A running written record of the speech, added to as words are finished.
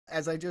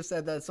as I just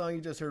said, that song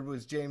you just heard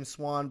was James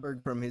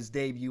Swanberg from his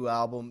debut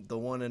album, The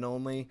One and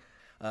Only.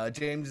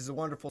 James is a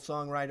wonderful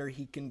songwriter.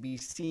 He can be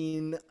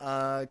seen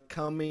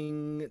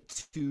coming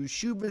to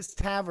Shuba's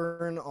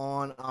Tavern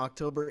on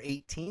October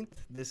 18th,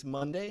 this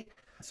Monday.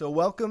 So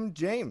welcome,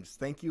 James.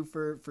 Thank you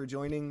for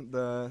joining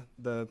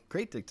the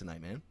Crate Dig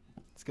tonight, man.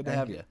 It's good to Thank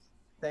have you. you.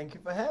 Thank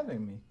you for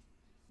having me.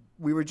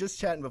 We were just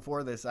chatting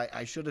before this.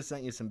 I should have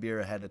sent you some beer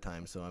ahead of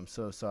time, so I'm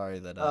so sorry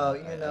that Oh,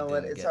 you I know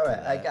what? didn't It's get all to right.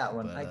 I that. got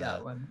one. But I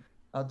got one.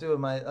 I'll do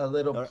a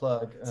little all right.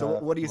 plug So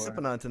what are you for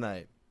sipping on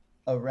tonight?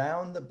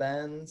 Around the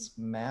Bend's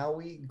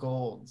Maui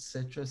Gold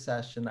Citrus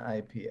Session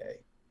IPA.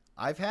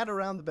 I've had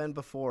Around the Bend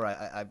before.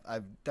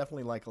 I've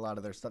definitely like a lot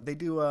of their stuff. They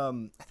do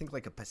I think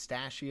like a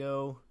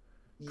pistachio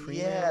cream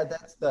Yeah, ale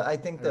that's I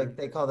think or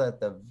they call that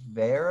the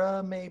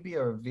Vera maybe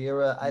or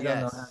Vera. I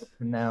don't know how to yes,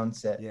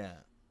 pronounce it. yeah.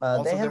 They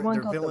Also, had one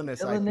their called the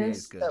villainous IPA is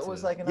Villainous good that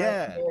was too. like an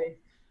Yeah, IPA. And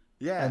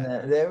yeah.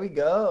 then there we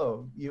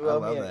go. You I owe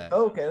me love a that.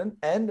 Coke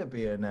and a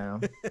beer now.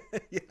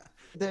 Yeah.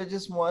 They're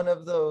just one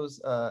of those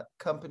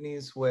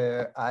companies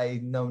where I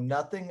know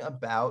nothing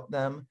about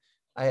them.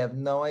 I have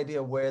no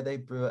idea where they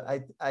brew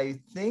it. I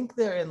think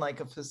they're in like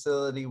a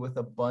facility with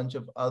a bunch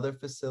of other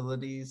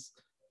facilities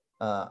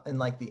in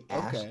like the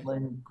Okay.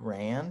 Ashland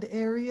Grand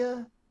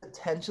area,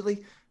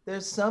 potentially.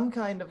 There's some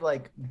kind of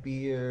like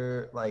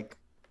beer, like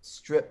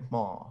strip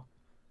mall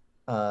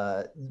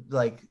uh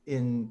like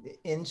in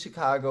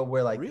Chicago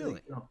where like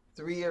Really?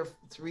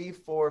 three,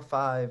 four,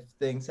 five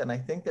things, and I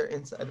think they're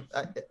inside.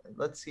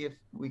 Let's see if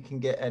we can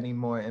get any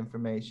more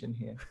information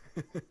here.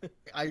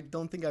 I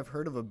don't think I've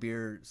heard of a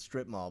beer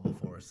strip mall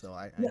before, so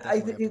I Yeah, I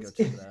definitely think have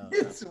to go it's check it out.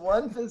 it's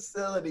one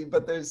facility,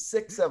 but there's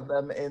six of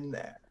them in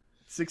there.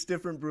 Six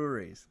different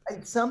breweries.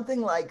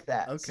 Something like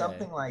that, Okay.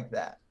 something like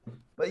that.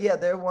 But yeah,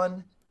 they're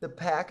one. The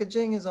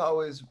packaging is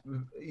always,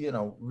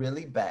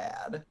 really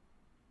bad.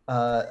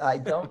 Okay. I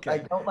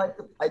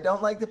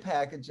don't like the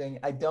packaging.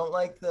 I don't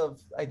like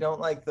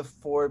the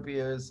four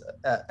beers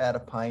at a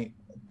pint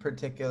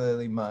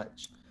particularly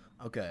much.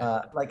 Okay.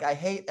 Like I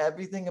hate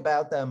everything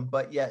about them,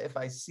 but yet if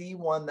I see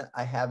one that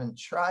I haven't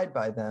tried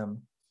by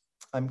them,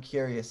 I'm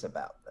curious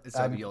about it. So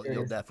I'm you'll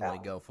curious definitely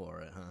about it. go for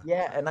it, huh?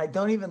 Yeah, and I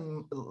don't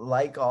even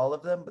like all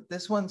of them, but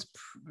this one's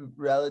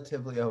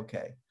relatively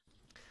okay.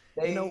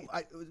 You know,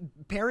 They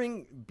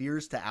pairing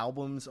beers to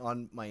albums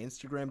on my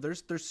Instagram.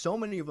 There's so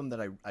many of them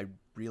that I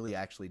really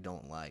actually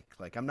don't like.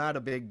 Like I'm not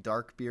a big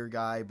dark beer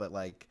guy, but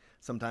like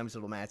sometimes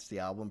it'll match the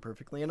album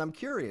perfectly. And I'm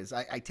curious.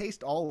 I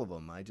taste all of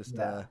them. I just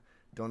yeah.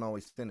 don't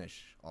always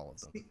finish all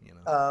of them. You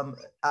know.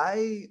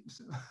 I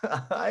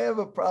I have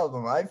a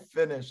problem. I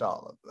finish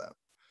all of them.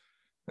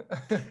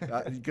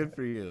 Good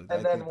for you. I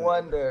and think then that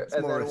wonder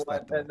it's more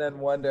respectable. and then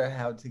wonder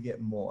how to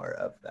get more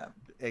of them.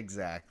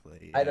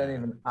 Exactly. Yeah.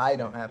 I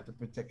don't have to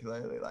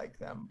particularly like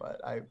them, but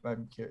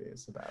I'm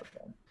curious about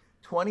them.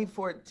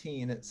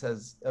 2014, it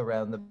says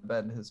Around the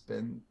Bend has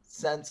been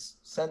since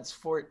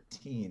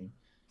 14,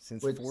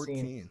 Since which seems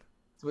 14.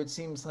 which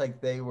seems like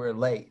they were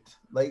late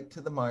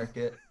to the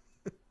market.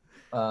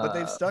 But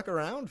they've Uh, stuck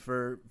around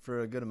for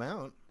a good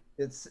amount.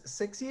 it's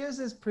 6 years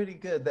is pretty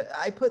good.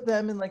 I put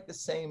them in like the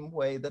same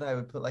way that I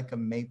would put like a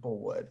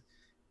Maplewood,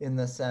 in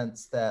the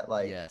sense that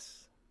like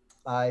Yes.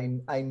 I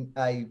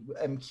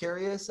am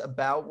curious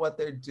about what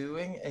they're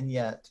doing, and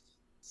yet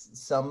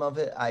some of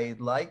it I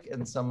like,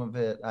 and some of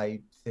it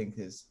I think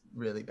is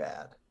really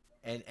bad.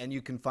 And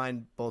you can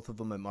find both of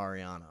them at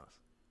Mariano's.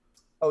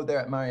 Oh, they're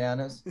at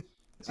Mariano's. I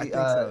See, think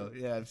so.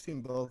 Yeah, I've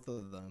seen both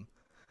of them.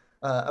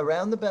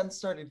 Around the Bend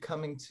started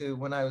coming to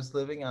when I was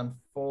living on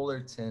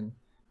Fullerton.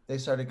 They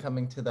started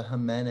coming to the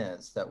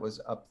Jimenez that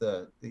was up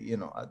the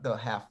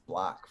half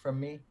block from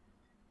me,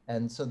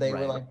 and so they were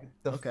Right. like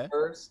the Okay.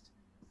 first.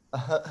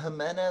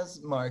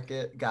 Jimenez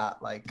Market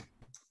got like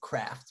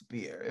craft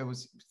beer.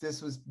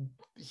 This was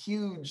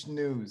huge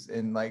news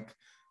in like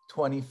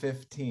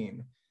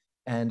 2015,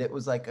 and it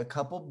was like a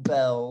couple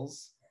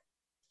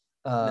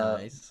uh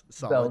Nice.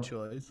 Solid Bell's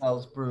choice.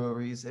 Bell's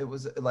breweries. It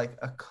was like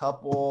a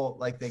couple,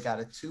 like they got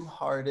a Two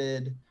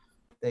Hearted,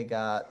 they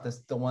got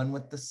the one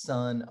with the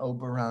sun,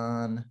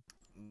 Oberon,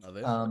 Love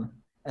it. um,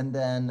 and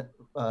then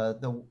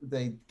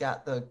they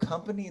got the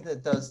company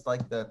that does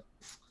like the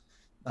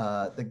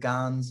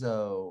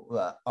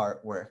Gonzo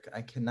artwork.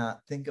 I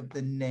cannot think of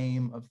the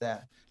name of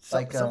that.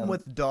 Like Something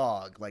with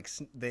dog. Like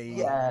they.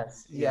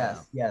 yes, Yeah.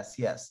 yes, yes,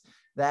 yes.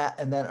 That,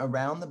 and then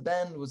Around the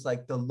Bend was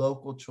like the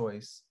local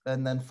choice,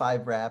 and then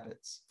Five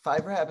Rabbits.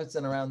 Five Rabbits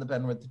and Around the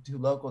Bend were the two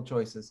local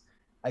choices.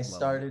 I Love them.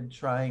 started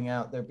trying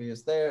out their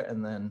beers there,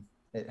 and then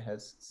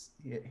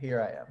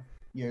here I am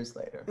years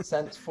later,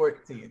 since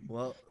 14.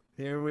 Well,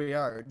 here we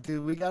are,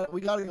 dude. We got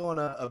to go on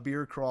a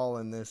beer crawl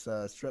in this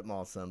strip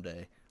mall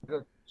someday.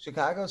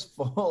 Chicago's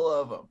full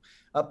of them.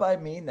 Up by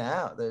me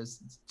now,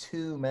 there's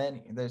too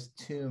many. There's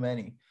too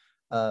many.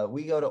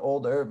 We go to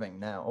Old Irving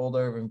now. Old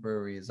Irving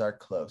Brewery is our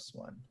close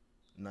one,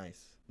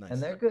 Nice, and nice.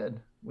 they're good.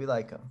 We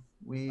like them.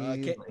 We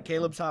like them.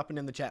 Caleb's hopping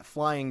in the chat.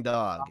 Flying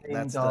Dog.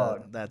 Flying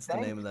Dog. That's the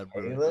name Thanks, of that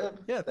brewery.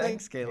 Caleb. Yeah, Thanks,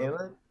 thanks, Caleb.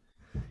 Caleb.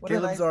 What a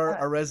Caleb's nice our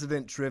guy.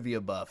 resident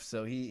trivia buff,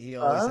 so he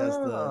always has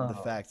the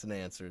Oh, facts and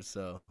answers.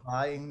 So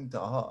flying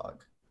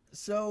dog.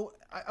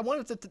 I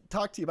wanted to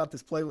talk to you about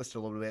this playlist a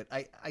little bit.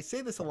 I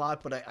say this a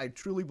lot, but I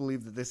truly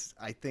believe that this,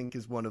 I think,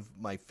 is one of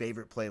my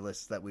favorite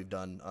playlists that we've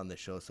done on the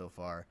show so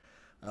far.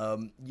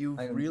 You've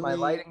My really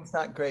lighting's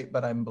not great,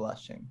 but I'm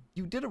blushing.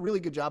 you did a really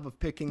good job of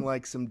picking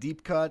like some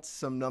deep cuts,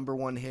 some number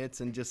one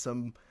hits, and just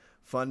some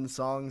fun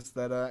songs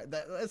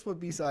that's what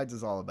B-sides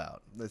is all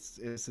about. This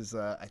is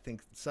I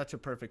think such a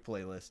perfect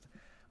playlist.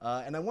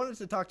 And I wanted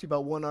to talk to you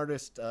about one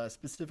artist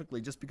specifically,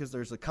 just because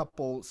there's a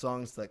couple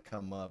songs that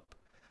come up.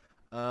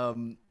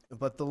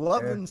 But the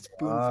Love There and they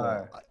Spoonful,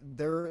 are.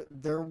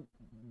 they're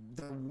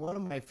one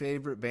of my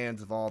favorite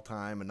bands of all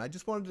time, and I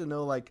just wanted to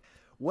know like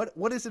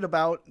what is it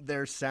about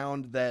their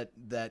sound that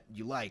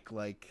you like?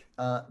 Like,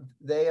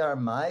 They are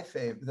my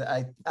favorite.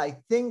 I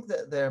think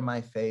that they're my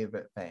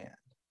favorite band.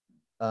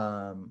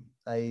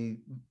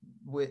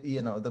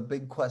 The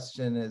big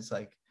question is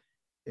like,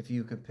 if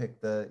you could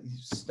pick the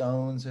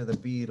Stones or the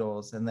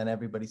Beatles, and then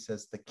everybody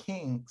says the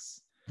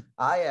Kinks,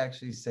 I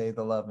actually say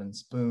the Love and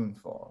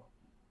Spoonful.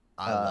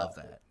 I Uh, love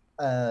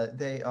that.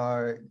 they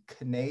are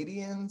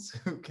Canadians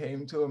who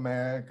came to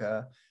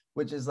America,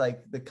 which is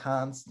like the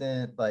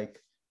constant,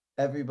 like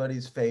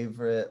everybody's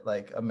favorite,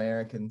 like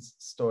American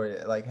story.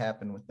 It like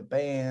happened with the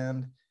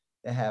band.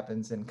 It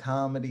happens in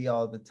comedy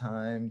all the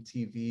time,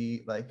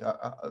 TV. Like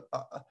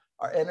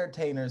our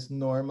entertainers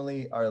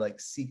normally are like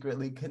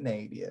secretly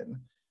Canadian.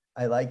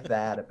 I like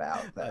that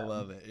about I them.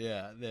 love it.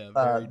 Yeah, yeah,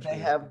 very They true.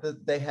 have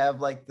they have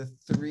like the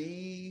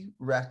three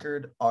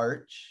record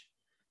arch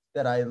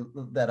that I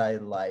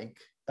like.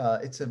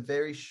 It's a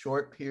very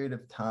short period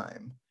of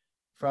time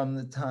from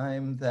the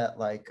time that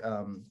like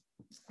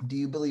Do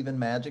You Believe in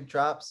Magic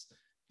drops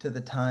to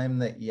the time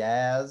that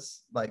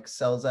Yaz like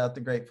sells out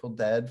the Grateful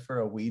Dead for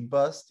a weed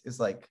bust is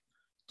like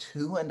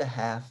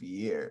 2.5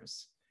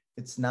 years.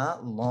 It's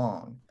not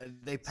long.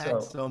 They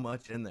packed So so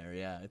much in there.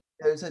 Yeah,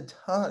 there's a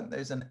ton.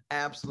 There's an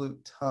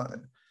absolute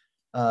ton.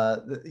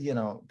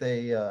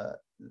 They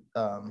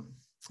um,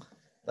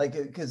 like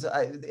because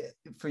I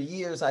for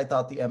years I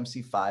thought the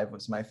MC5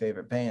 was my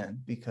favorite band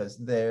because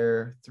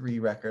their three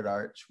record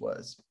arch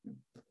was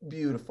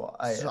beautiful.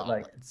 I like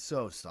solid,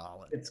 so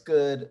solid. it's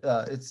good.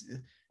 It's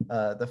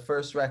The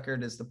first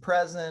record is the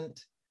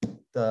present,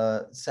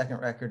 the second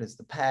record is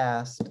the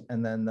past,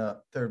 and then the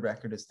third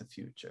record is the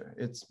future.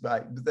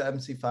 The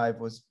MC5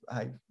 was,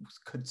 I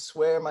could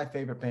swear, my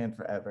favorite band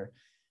forever.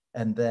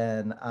 And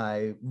then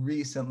I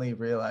recently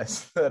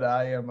realized that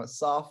I am a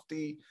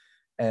softie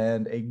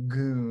and a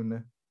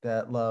goon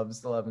that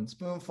loves the Love and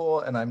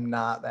Spoonful, and I'm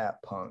not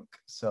that punk.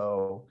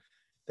 So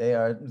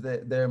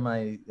they're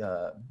my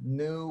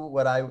new,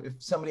 what I if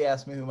somebody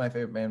asked me who my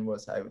favorite band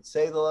was, I would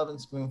say the Love and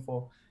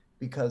Spoonful,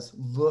 because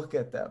look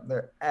at them.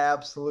 They're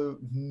absolute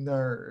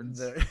nerds.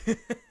 They're-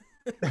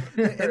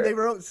 and they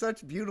wrote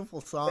such beautiful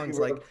They songs.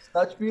 Like wrote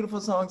such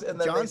beautiful songs, and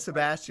then John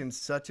Sebastian's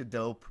such a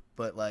dope,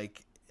 but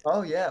like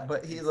oh yeah,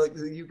 but he it's like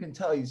you can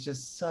tell he's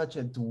just such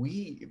a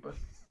dweeb.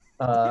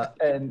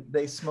 And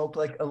they smoked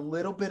like a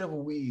little bit of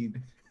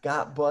weed,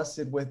 got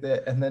busted with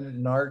it, and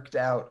then narked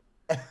out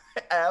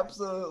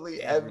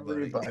absolutely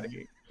everybody.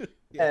 everybody.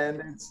 Yeah,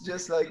 And it's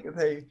just like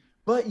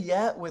but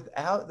yet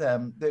without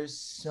them, there's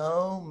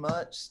so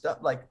much stuff.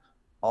 Like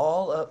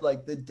all of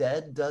like the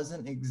Dead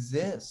doesn't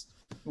exist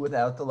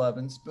without the Love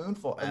and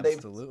Spoonful, and they've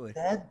absolutely.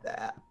 said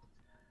that.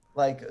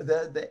 Like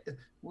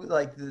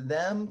like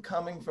them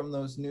coming from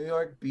those New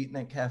York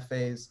beatnik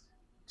cafes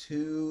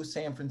to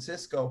San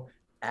Francisco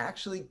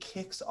actually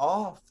kicks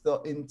off the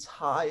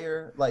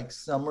entire like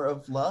summer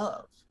of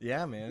love.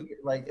 Yeah, man.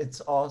 Like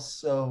it's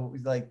also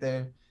like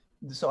they're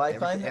so I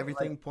find them like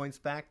Everything points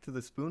back to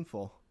the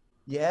spoonful.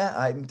 yeah,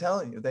 I'm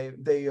telling you,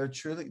 they are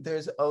truly.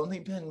 There's only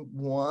been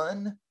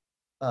one.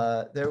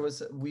 There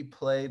was we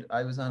played.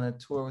 I was on a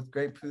tour with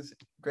Grape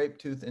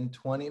Tooth in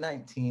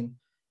 2019,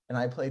 and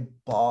I played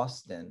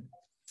Boston.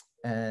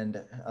 And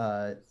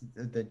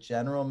the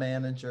general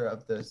manager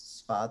of the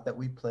spot that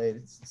we played,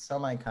 it's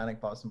some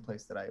iconic Boston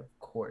place that I of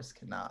course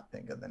cannot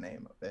think of the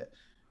name of it.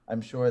 I'm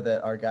sure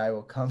that our guy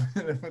will come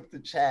in with the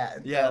chat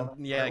and Yeah, tell me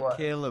what yeah, it was.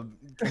 Caleb,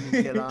 can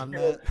you get on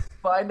that?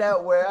 Find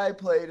out where I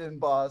played in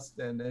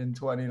Boston in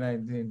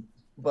 2019.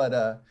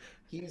 But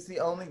he's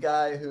the only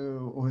guy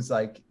who was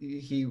like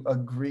he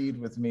agreed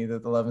with me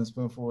that the Love and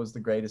Spoonful was the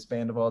greatest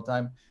band of all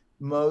time.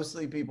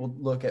 Mostly people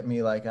look at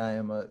me like I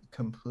am a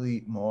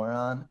complete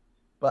moron,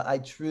 but I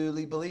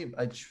truly believe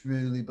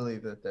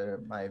that they're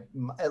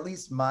at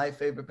least my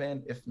favorite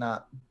band, if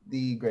not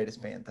the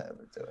greatest band to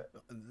ever do it.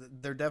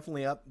 They're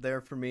definitely up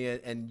there for me,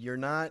 and you're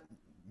not.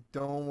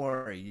 Don't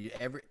worry.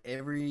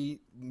 Every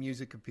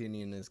music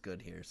opinion is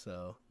good here,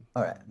 so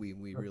All right, we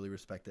really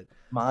respect it.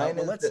 mine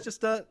Well, is let's the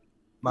just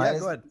mine yeah, is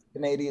go the ahead.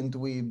 Canadian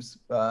dweebs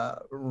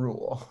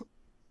rule.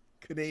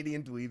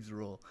 Canadian dweebs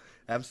rule,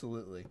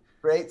 absolutely.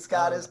 Great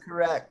Scott Uh, is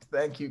correct.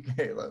 Thank you,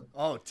 Caleb.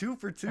 oh, two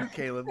for two,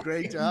 Caleb.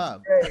 Great He's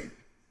job. great.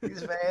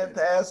 He's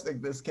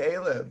fantastic, this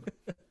Caleb.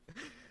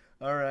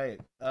 All right.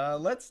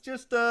 Let's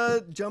just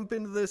jump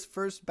into this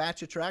first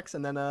batch of tracks,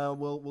 and then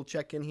we'll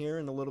check in here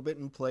in a little bit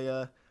and play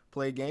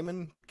a game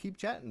and keep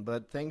chatting.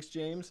 But thanks,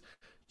 James.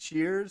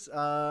 Cheers.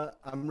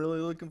 I'm really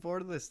looking forward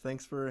to this.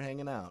 Thanks for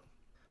hanging out.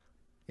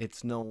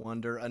 It's no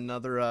wonder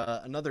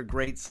another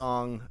great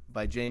song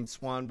by James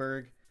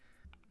Swanberg.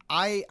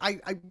 I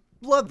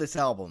love this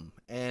album,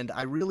 and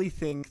I really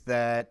think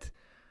that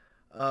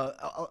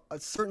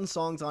certain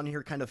songs on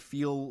here kind of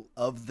feel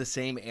of the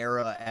same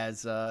era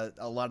as a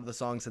lot of the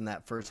songs in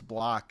that first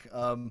block.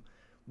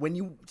 When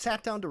you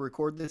sat down to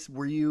record this,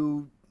 were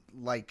you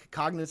like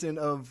cognizant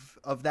of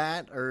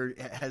that, or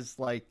has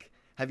like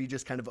have you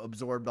just kind of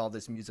absorbed all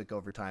this music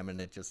over time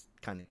and it just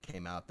kind of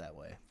came out that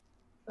way?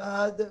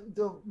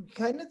 The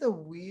kind of the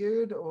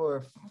weird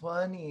or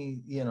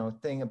funny,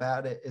 thing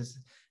about it is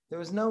there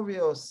was no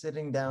real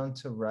sitting down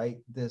to write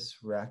this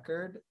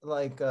record.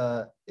 Like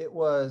it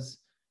was,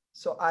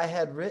 so I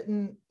had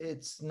written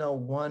It's No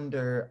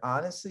Wonder,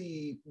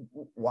 honestly,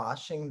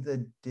 washing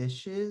the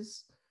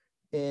dishes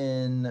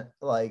in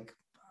like,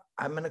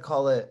 I'm gonna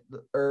call it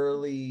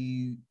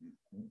early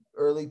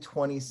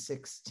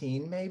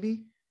 2016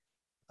 maybe.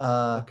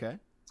 Uh Okay.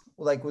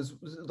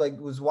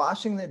 was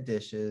washing the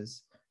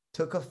dishes,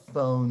 took a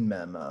phone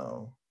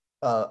memo,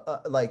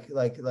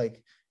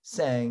 like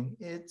saying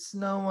 "It's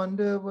no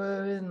wonder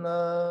we're in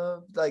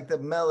love." Like the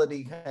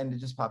melody kind of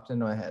just popped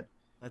into my head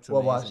That's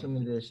while amazing. washing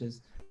the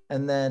dishes,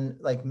 and then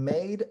like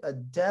made a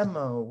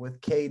demo with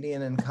Katie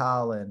and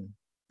Colin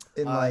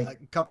in A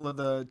like couple of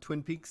the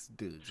Twin Peaks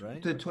dudes,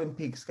 right? the Twin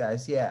Peaks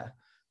guys, yeah.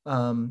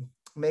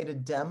 Made a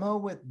demo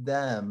with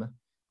them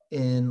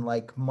in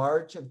like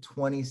March of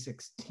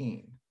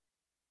 2016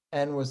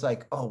 and was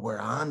like, oh, we're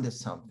on to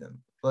something.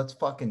 Let's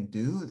fucking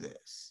do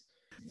this.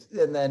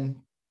 And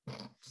then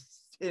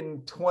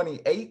in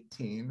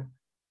 2018,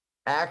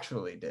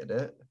 actually did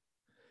it.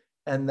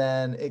 And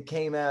then it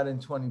came out in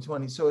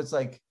 2020. So it's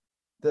like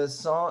the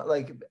song,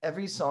 like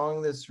every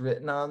song that's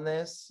written on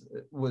this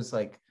was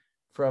like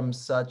from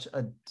such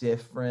a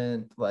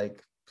different,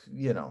 like,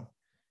 you know,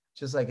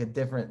 just like a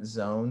different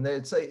zone.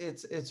 It's like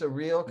it's a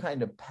real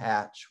kind of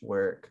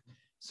patchwork.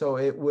 So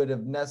it would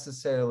have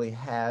necessarily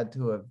had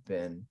to have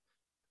been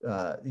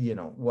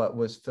what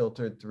was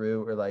filtered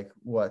through or like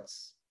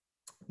what's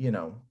you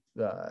know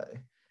uh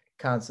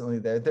constantly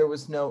there. There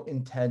was no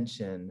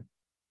intention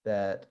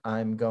that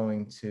I'm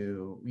going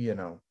to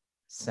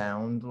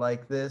sound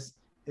like this.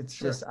 It's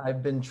Sure. just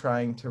I've been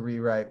trying to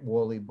rewrite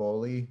Wooly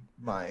Bully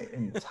my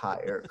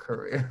entire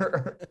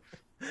career.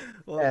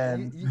 Well,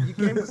 And you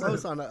came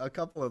close on a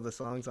couple of the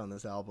songs on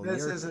this album.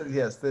 this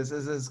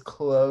is as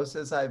close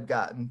as I've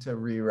gotten to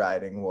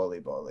rewriting Wooly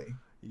Bully.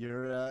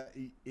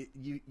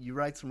 You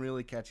write some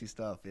really catchy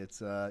stuff.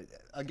 It's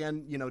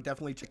again,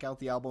 definitely check out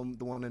the album,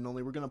 the one and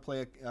only. We're gonna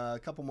play a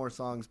couple more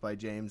songs by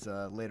James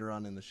later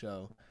on in the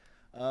show.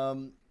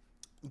 Um,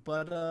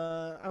 but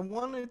I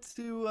wanted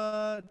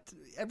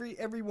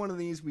every one of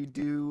these we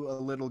do a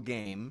little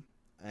game,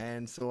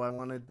 and so I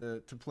wanted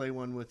to play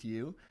one with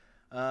you.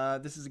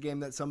 This is a game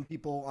that some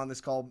people on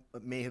this call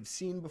may have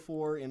seen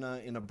before in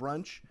a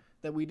brunch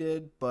that we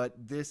did, but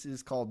this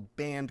is called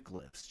band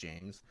glyphs,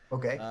 James.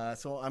 Okay.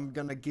 So I'm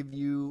gonna give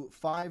you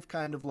five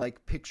kind of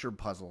like picture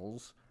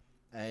puzzles,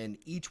 and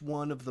each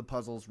one of the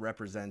puzzles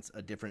represents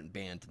a different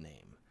band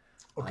name.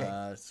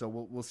 Okay. So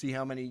we'll see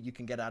how many you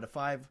can get out of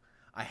five.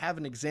 I have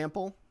an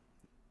example.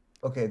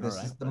 Okay, All this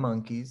right. is the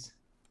monkeys.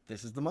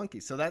 This is the monkey.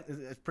 So that is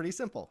it's pretty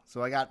simple.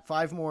 So I got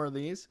five more of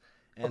these,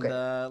 and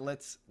Okay,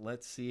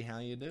 let's see how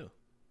you do.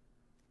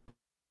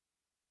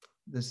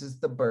 this is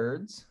the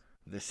birds.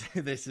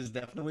 This is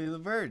definitely the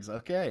birds.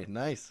 Okay,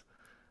 nice.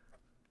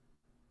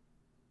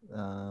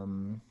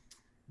 Um,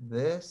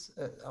 this,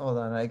 hold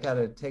on, I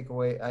gotta take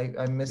away. I'm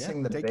Yeah,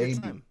 missing the take your baby.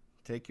 time.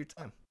 Take your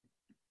time.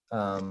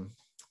 Um,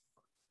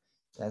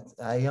 that's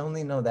I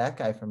only know that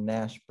guy from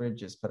Nash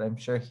Bridges, but I'm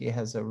sure he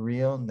has a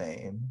real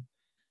name.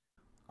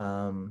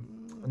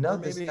 Or No,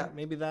 this maybe guy.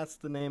 maybe that's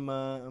the name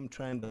I'm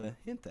trying to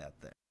hint at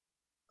there.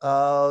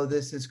 Oh,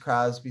 this is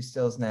Crosby,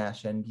 Stills,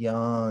 Nash and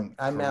Young.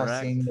 I'm now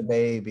seeing Correct. the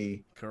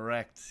baby.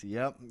 Correct.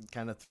 Yep.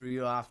 Kind of threw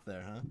you off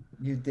there, huh?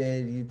 You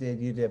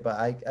did. But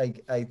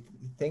I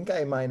think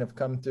I might have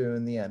come through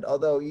in the end.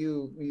 Although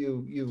you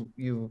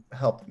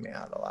helped me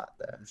out a lot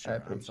there. I Sure.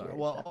 I'm sorry. appreciate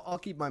Well, that. I'll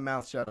keep my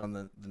mouth shut on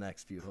the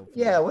next few.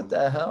 Hopefully, Yeah, you what can.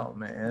 the hell, Yeah.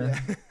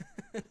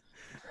 man?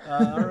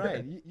 All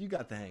right. You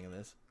got the hang of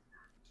this.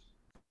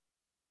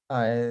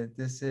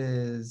 This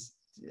is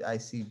I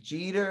see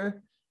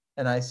Jeter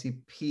and I see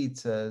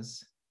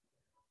pizzas.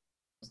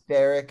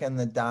 Derek and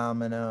the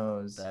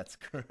Dominoes. That's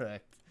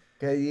correct.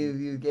 Okay,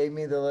 you gave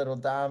me the little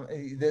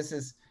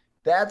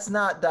that's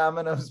not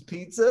Domino's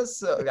Pizza,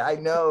 so I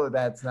know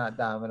that's not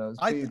Domino's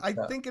I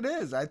Pizza. think it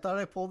is. I thought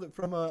I pulled it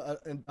from a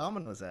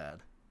Domino's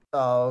ad.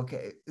 Oh,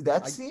 okay. I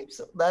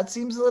That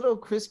seems a little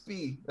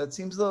crispy. That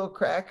seems a little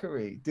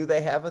crackery. Do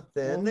they have a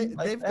Well, thin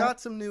like they've that? got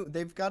some new.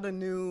 They've got a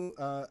New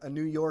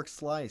York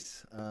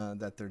slice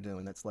that they're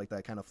doing. That's like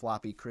that kind of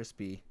floppy,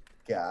 crispy.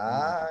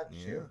 Got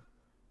Yeah. you.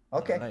 All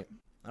Okay. right.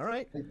 All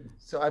right.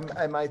 So I'm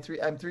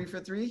 3 for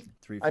 3.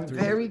 3 for I'm 3.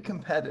 very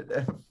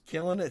competitive.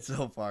 Killing it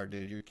so far,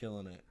 dude. You're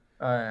killing it.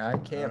 All right, I All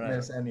can't right.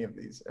 miss any of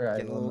these. All right,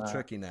 Getting a well little not.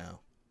 tricky now.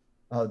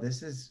 Oh,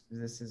 this is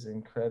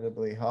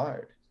incredibly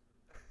hard.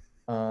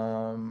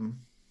 Um,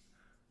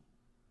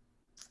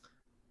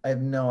 I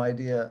have no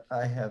idea.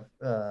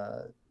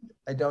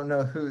 I don't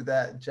know who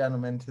that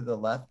gentleman to the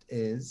left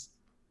is.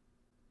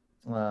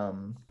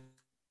 Um,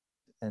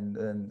 and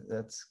then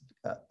that's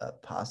a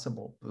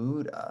possible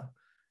Buddha.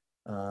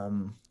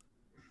 Um,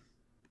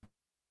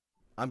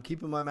 I'm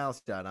keeping my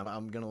mouth shut.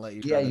 I'm gonna let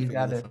you yeah, try to you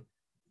figure this gotta one.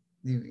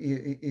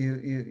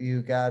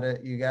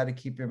 you gotta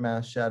keep your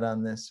mouth shut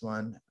on this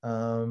one.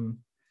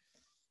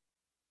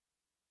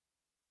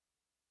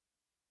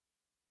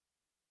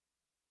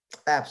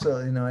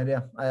 Absolutely no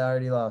idea. I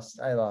already lost.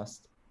 I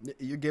lost.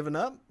 You're giving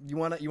up? You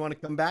wanna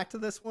come back to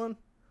this one?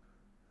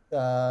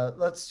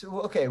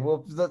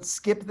 Let's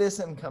skip this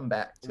and come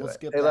back to We'll it.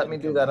 skip They that let me and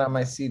do come that back. on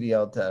my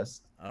CDL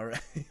test. All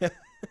right.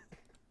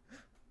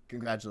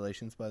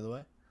 Congratulations, by the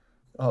way.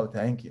 Oh,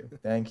 thank you.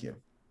 Thank you.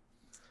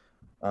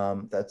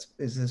 That's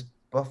is this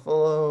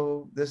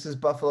Buffalo? This is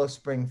Buffalo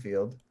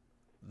Springfield.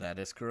 That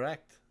is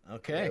correct.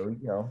 Okay. There we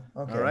go.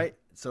 All Okay. right.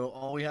 So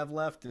all we have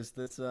left is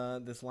this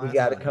We last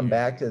got to one come here.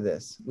 back to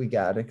this. We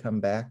got to come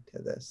back to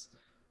this.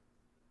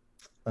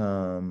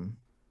 Um,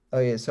 oh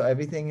yeah, so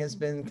everything has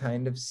been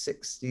kind of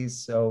 60s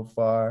so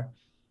far,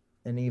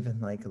 and even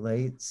like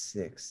late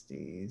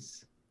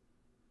 60s.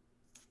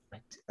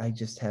 I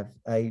just have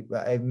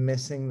I'm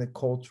missing the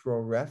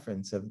cultural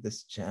reference of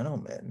this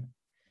gentleman.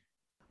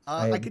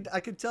 I I could I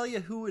could tell you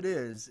who it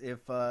is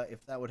if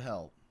that would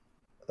help,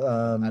 but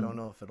I don't um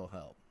know if it'll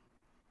help.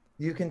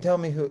 you can tell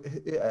me who.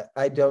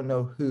 I don't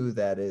know who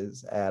that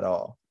is at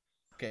all.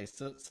 Okay,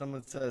 so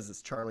someone says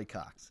it's Charlie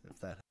Cox. If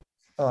that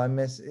Oh, I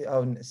miss.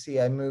 Oh, see,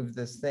 I moved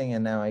this thing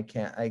and now I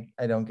can't.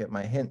 I don't get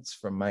my hints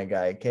from my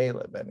guy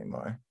Caleb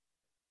anymore.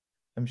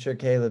 I'm sure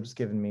Caleb's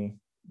giving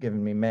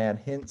me mad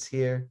hints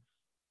here.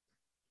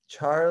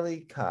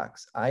 Charlie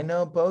Cox. I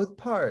know both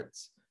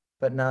parts,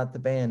 but not the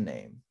band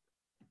name.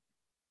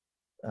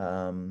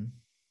 Um,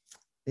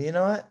 you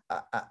know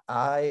what?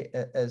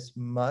 As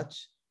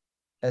much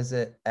as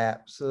it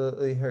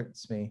absolutely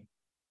hurts me,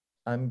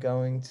 I'm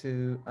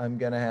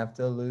gonna have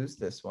to lose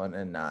this one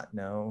and not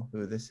know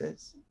who this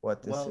is,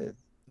 what this well, is.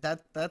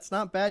 that's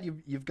not bad.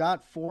 You've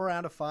got 4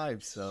 out of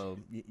 5, so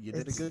you did a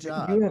It's good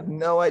you job. have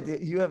no idea.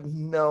 You have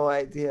no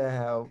idea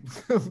how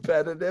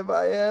competitive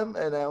I am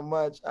and how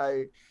much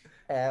I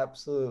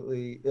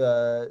absolutely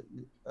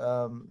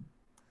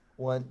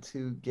want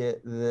to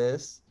get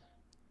this.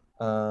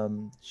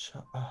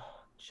 Char.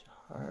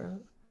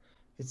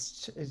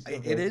 It's It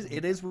okay. is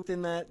it is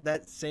within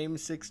that same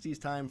 60s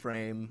time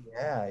frame.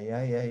 Yeah.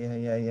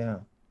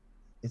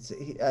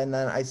 And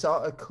then I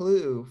saw a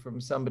clue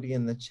from somebody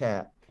in the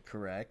chat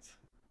Correct.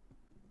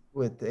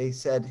 they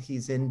said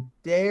he's in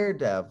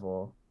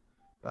Daredevil,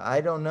 but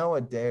I don't know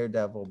a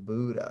Daredevil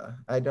Buddha.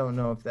 I don't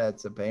know if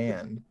that's a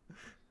band.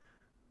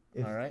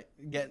 If All right.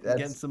 Getting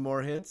that's some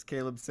more hints.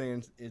 Caleb's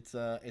saying it's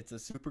a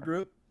super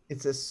group.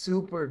 it's a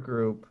super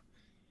group.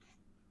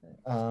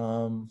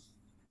 Um,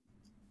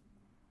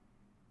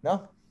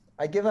 no,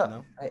 I give up.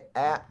 No. I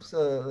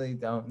absolutely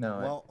don't know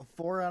it. Well,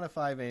 4 out of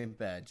 5 ain't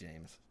bad,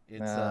 James.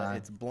 Uh,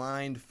 It's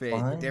blind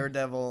faith. Fine.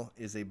 Daredevil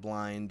is a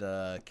blind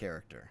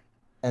character.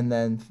 And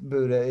then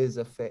Buddha is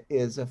a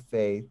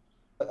faith.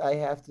 I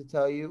have to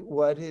tell you,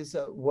 what is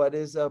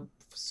a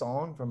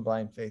song from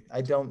Blind Faith?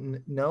 I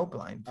don't know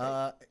Blind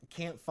Faith.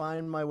 Can't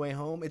find my way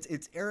home.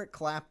 It's Eric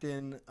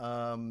Clapton,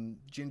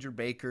 Ginger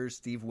Baker,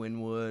 Steve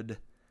Winwood,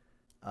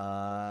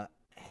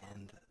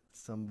 and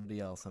somebody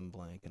else I'm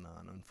blanking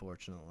on.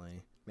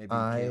 Unfortunately, maybe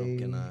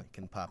Caleb I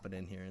can pop it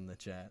in here in the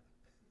chat.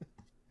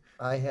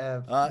 I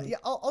have Yeah,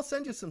 I'll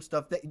send you some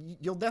stuff that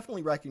you'll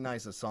definitely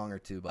recognize a song or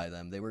two by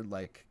them. They were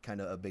like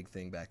kind of a big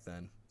thing back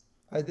then.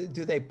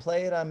 do they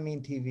play it on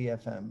Mean TV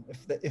FM?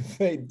 If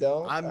they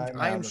don't, I'm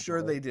I am out of sure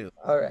luck. they do.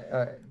 All right.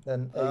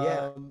 Then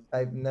yeah, Um,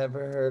 I've never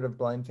heard of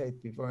Blind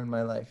Faith before in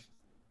my life.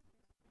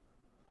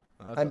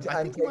 I I'm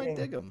think you might taking.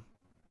 dig them.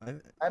 I,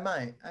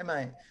 I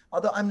might.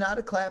 Although I'm not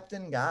a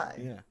Clapton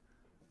guy.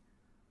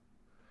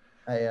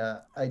 yeah,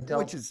 I which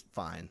don't is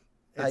fine.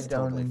 I It's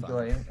don't totally fine.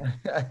 enjoy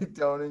I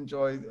don't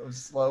enjoy those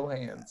slow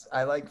hands.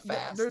 I like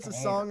fast There's a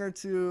song hands. or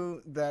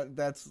two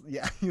that's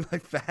yeah, you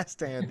like Fast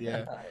Hand,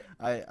 yeah.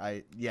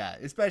 Yeah,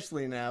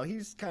 especially now.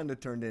 He's kind of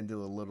turned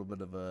into a little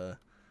bit of a.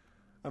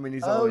 I mean,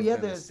 he's Oh always yeah,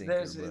 been a stinker,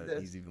 but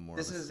there's he's even more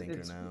of this a is stinker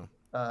it's now.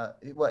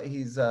 what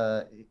he's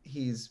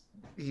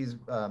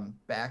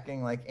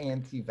backing like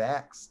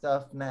anti-vax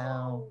stuff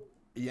now.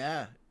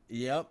 Yeah.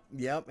 Yep.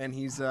 And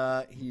he's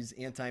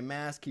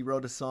anti-mask. He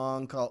wrote a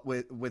song called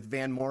with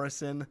Van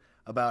Morrison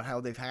about how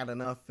they've had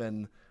enough,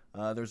 and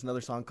there's another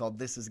song called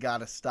 "This Has Got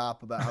to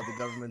Stop" about how the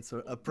government's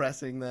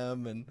oppressing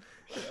them. And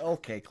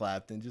okay,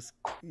 Clapton, just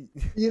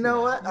You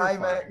know what? you're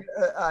fine.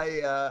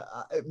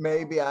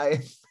 Maybe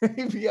I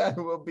maybe I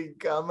will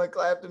become a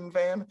Clapton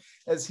fan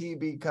as he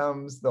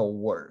becomes the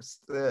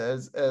worst.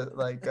 As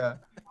like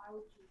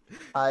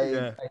I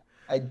Yeah.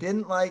 I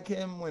didn't like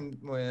him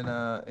when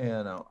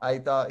I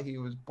thought he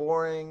was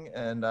boring,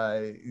 and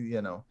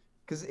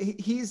because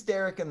he's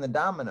Derek and the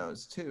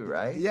Dominoes too,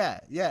 right? Yeah,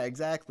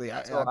 exactly.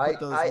 I So put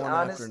those I one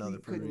after another honestly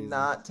for a could reason.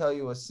 not tell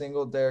you a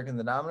single Derek and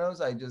the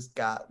Dominoes. I just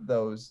got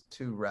those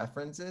two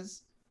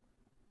references.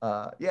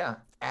 Yeah, Totally.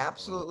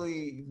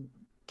 absolutely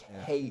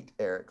Yeah. hate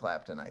Eric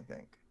Clapton, I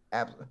think.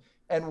 Absolutely.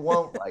 And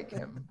won't like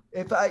him.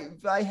 If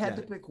I had Yeah.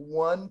 to pick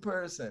one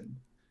person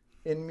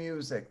in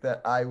music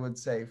that I would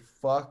say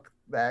fuck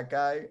that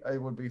guy,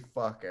 it would be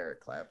fuck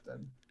Eric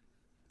Clapton.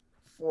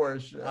 For I,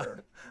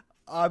 sure.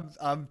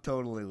 I'm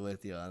totally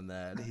with you on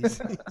that. He's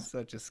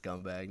such a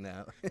scumbag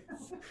now.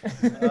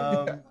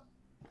 um,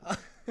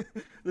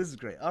 this is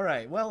great. All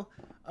right. Well,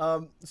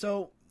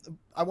 so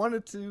I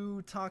wanted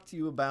to talk to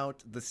you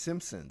about The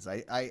Simpsons.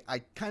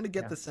 I kind of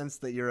get Yeah. the sense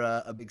that you're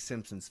a big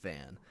Simpsons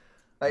fan.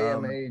 I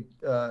am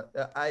Um,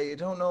 I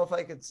don't know if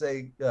I could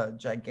say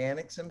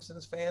gigantic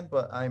Simpsons fan,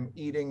 but I'm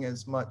eating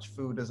as much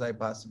food as I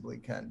possibly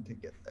can to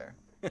get there.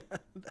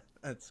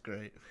 that's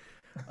great.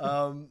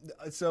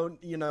 So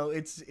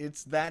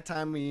it's that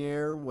time of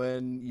year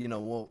when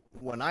well,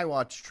 when I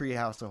watch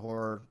Treehouse of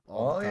Horror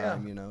all the Oh yeah,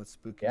 time. It's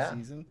spooky yeah.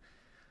 season.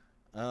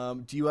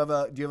 Do you have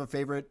a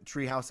favorite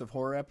Treehouse of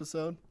Horror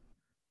episode?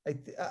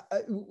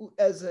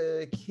 As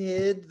a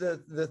kid,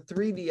 the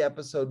 3D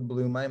episode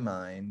blew my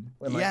mind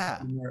when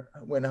Yeah,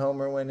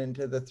 Homer went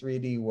into the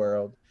 3D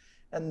world,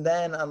 and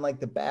then on like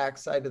the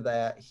backside of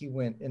that, he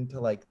went into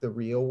like the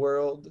real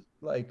world,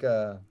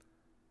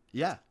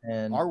 yeah.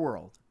 and Our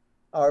world.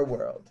 our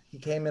world. He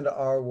came into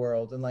our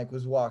world and like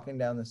was walking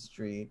down the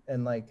street,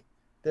 and like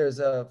there's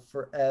a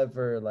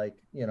forever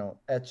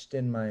etched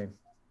in my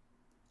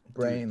Dude,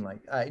 brain.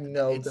 Like I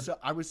know it's so,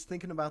 I was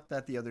thinking about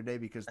that the other day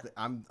because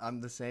I'm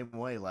the same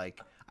way.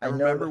 Like I I know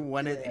remember the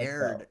when it feeling I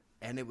aired, felt.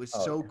 and it was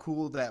Oh so yeah.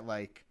 cool that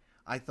like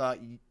I thought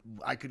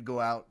I could go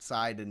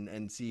outside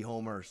and see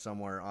Homer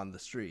somewhere on the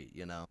street.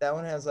 That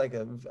one has like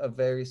a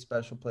very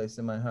special place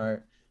in my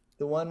heart.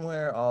 The one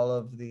where all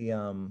of the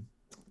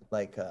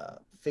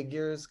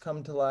figures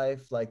come to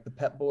life, like the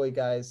Pet Boy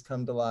guys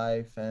come to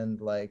life, and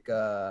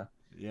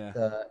Yeah,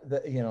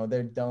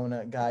 their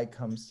donut guy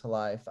comes to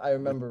life. I with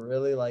remember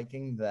really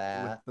liking with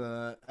that.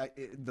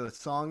 the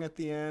song at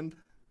the end,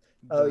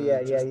 Oh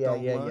yeah, the yeah, just yeah,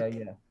 don't yeah, yeah, look.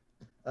 yeah.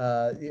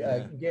 Yeah,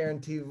 Yeah,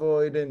 guarantee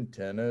void in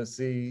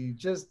Tennessee.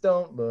 Just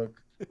don't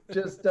look.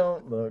 Just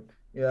don't look.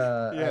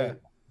 Yeah,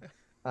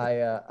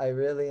 yeah, I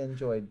really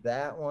enjoyed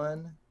that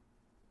one.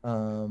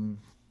 Um,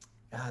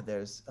 God,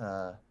 there's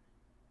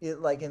it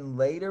like in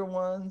later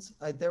ones.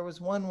 There was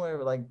one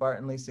where like Bart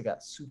and Lisa got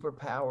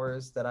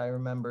superpowers that I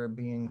remember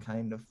being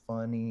kind of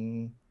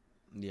funny.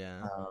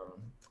 yeah.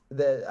 Um,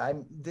 that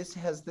I'm this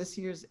has this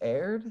year's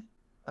aired.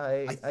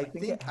 I think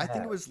it I think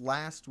it has. was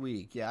last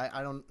week. Yeah,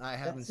 I That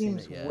haven't seen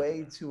it seems yet.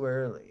 way too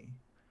early,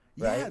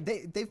 Yeah,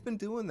 right? they've been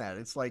doing that.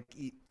 It's like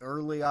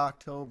early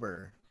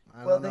October.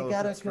 I Well, don't know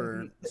if it's for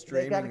They gotta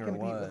streaming or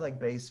compete with what. like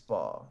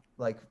baseball.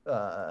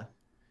 Yeah,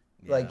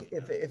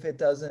 If it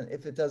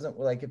doesn't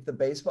like if the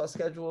baseball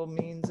schedule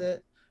means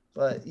it,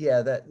 but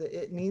yeah, that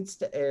it needs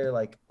to air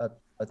like a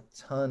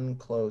ton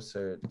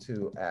closer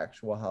to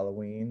actual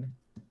Halloween.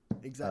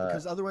 exactly. Uh,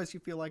 Because otherwise, you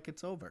feel like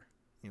it's over.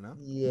 You know?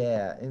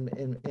 yeah,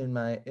 in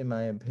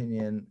my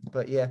opinion.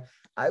 But yeah,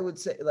 I would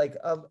say like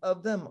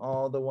of them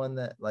all, the one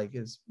that like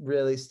is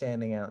really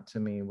standing out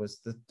to me was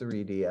the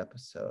 3D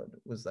episode.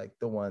 Was like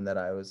the one that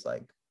I was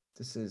like,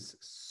 this is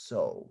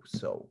so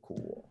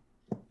cool.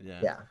 Yeah.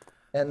 Yeah.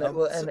 And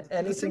So and The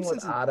anything with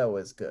Simpsons and Otto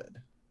is good.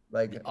 yeah,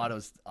 Like,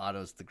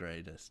 Otto's the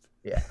greatest.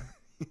 yeah.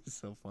 He's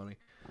so funny.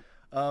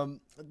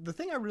 The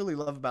thing I really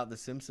love about The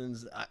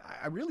Simpsons,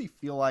 I really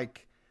feel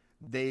like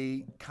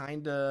they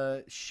kind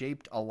of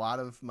shaped a lot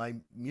of my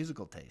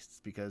musical tastes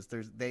because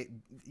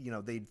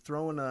they'd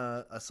throw in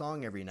a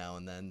song every now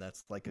and then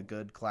that's like a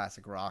good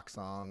classic rock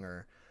song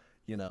or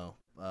there's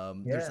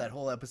Yeah. that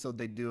whole episode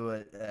they do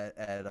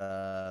at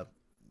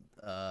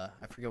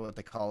I forget what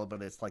they call it,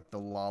 but it's like the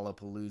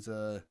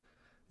Lollapalooza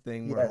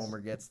thing where Yes. Homer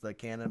gets the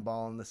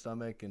cannonball in the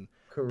stomach and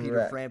Peter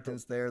Correct.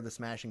 Frampton's there, the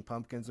Smashing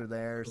Pumpkins are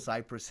there,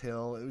 Cypress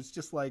Hill. It was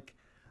just like,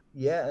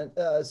 Yeah.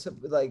 And so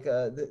like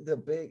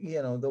the big,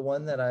 the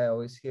one that I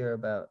always hear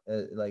about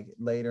like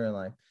later in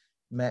life,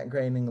 Matt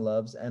Groening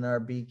loves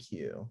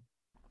NRBQ,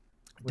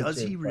 which does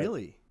is he like,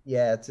 really?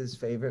 yeah, it's his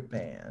favorite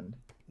band.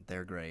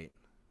 They're great.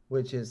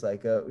 Which is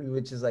like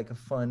a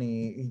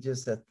funny,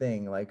 just a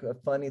thing, like a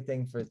funny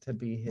thing for it to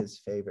be his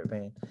favorite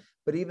band.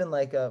 But even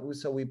like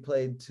so we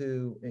played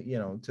two,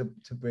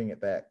 to bring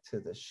it back to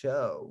the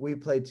show, we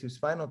played two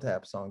Spinal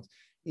Tap songs.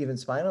 Even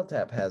Spinal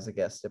Tap has a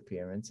guest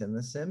appearance in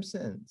The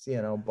Simpsons.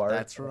 Bart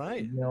That's and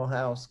right.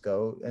 Milhouse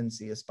go and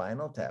see a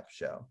Spinal Tap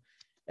show,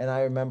 and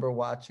I remember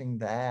watching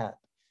that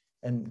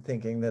and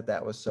thinking that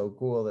that was so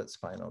cool that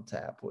Spinal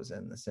Tap was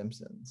in The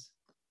Simpsons.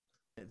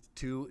 It's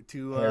two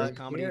Harry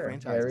comedy Shearer.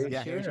 franchises. Harry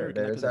Yeah, Harry Shearer. Shearer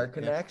There's connected our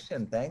them. Yeah.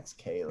 connection. Thanks,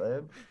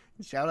 Caleb.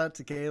 Shout out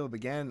to Caleb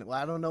again. Well,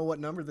 I don't know what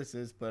number this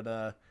is,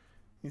 but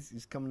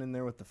He's coming in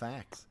there with the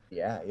facts.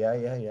 Yeah.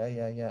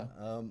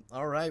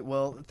 All right.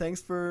 Well,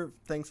 thanks for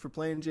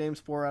playing, James.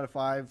 4 out of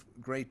 5.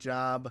 Great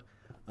job.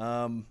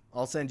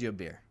 I'll send you a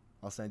beer.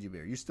 I'll send you a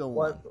beer. You still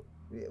One,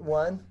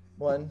 won.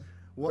 one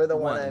for the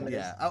one I One. missed.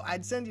 Yeah.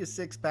 I'd send you a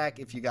 6-pack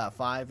if you got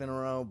 5 in a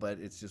row, but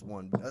it's just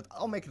one.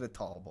 I'll make it a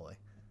tall boy.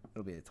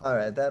 It'll be a tall All boy.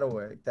 right, that'll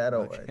work.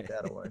 That'll work. Okay.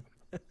 That'll work.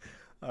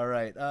 All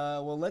right.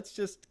 Well, let's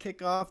just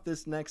kick off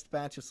this next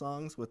batch of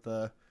songs with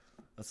a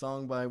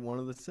song by one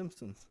of the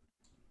Simpsons.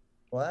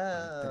 Thanks,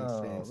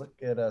 Wow, James. look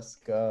at us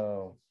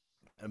go.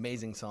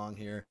 Amazing song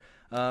here.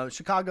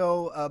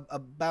 Chicago,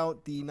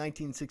 about the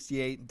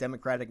 1968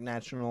 Democratic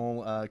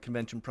National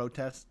Convention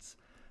protests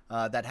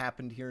that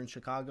happened here in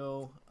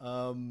Chicago,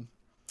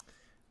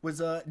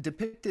 was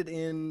depicted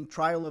in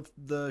Trial of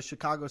the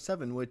Chicago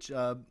 7, which,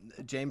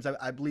 James,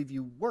 I believe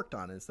you worked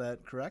on. Is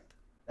that correct?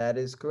 That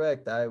is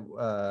correct. I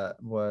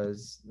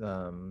was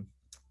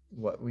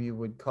what we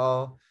would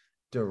call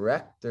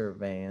director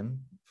van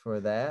for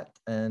that,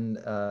 and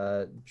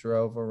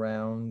drove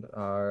around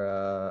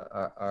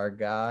our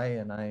guy,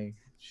 and I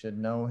should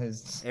know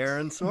his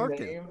Aaron Sorkin.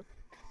 name,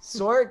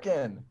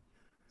 Sorkin.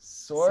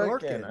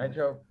 Sorkin.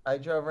 Sorkin. I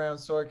drove around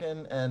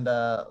Sorkin and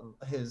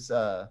his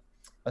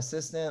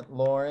assistant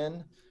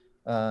Lauren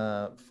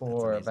That's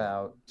for amazing.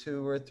 about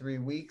 2 or 3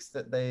 weeks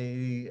that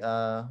they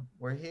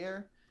were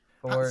here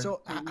for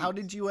So, two how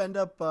did weeks. you end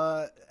up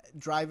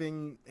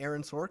driving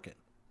Aaron Sorkin?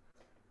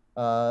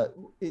 Uh,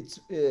 it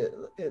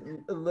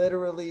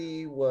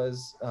literally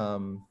was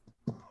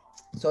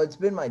so it's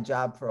been my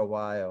job for a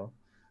while.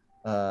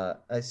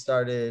 I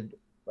started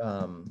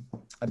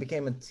I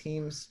became a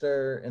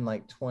Teamster in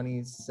like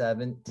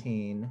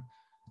 2017.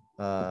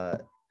 Uh,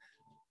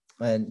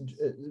 and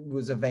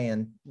was a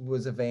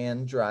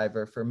van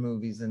driver for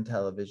movies and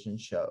television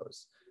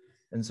shows.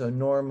 And so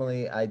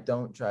normally I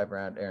don't drive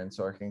around Aaron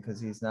Sorkin because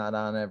he's not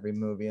on every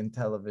movie and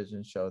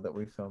television show that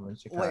we film in Wait,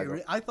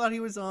 Chicago. I thought he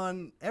was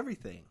on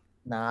everything.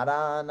 Not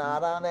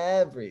on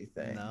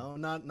everything. No,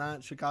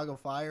 not Chicago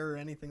Fire or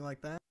anything like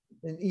that.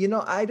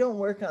 I don't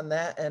work on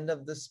that end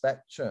of the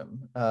spectrum.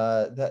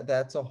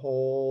 That's a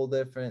whole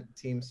different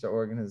Teamster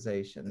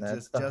organization.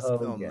 That's the Just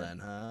film then, Hogan.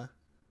 huh?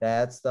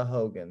 That's the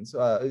Hogans.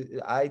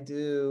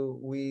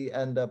 We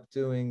end up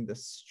doing the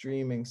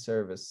streaming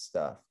service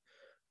stuff.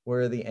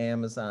 We're the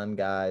Amazon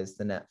guys,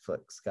 the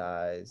Netflix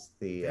guys,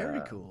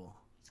 Very cool.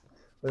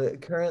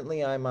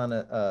 currently I'm on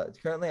a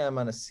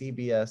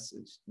CBS.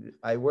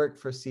 I work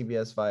for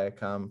CBS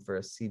Viacom for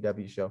a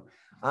CW show.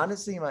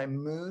 Honestly, my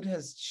mood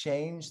has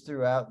changed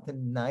throughout the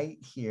night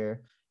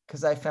here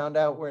because I found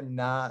out we're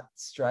not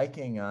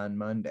striking on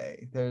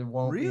Monday. There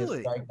won't be a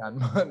Really? strike on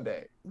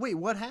Monday. Wait,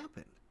 what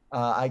happened?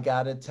 I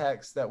got a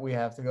text that we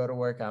have to go to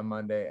work on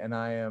Monday, and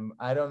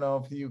I don't know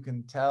if you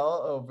can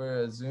tell over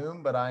a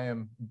Zoom, but I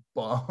am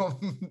bummed,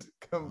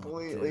 Oh,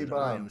 completely dude,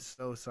 I am bummed.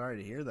 so sorry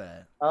to hear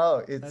that.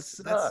 Oh, it That's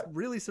sucks.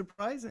 really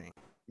surprising.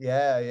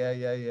 Yeah.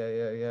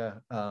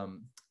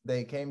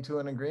 They came to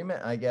an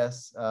agreement, I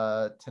guess,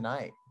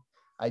 tonight.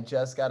 I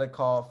just got a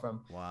call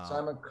from, so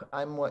Wow.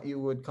 I'm what you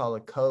would call a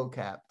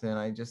co-captain.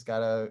 I just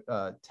got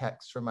a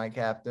text from my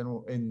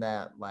captain in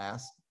that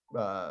last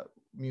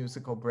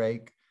musical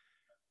break.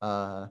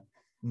 Uh,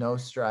 no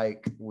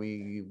strike.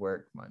 We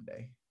work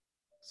Monday.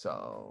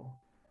 So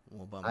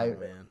Well, bummer, I,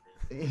 man.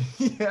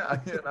 yeah,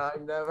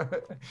 I've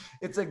never,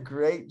 it's a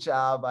great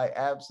job. I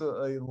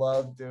absolutely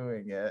love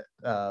doing it.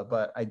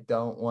 But I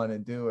don't want to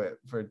do it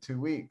for 2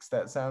 weeks.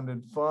 That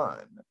sounded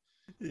fun.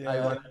 I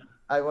Yeah. wanted,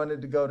 I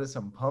wanted to go to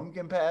some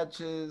pumpkin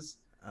patches.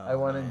 I Oh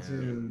wanted man.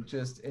 to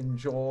just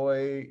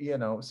enjoy,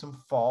 some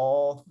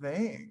fall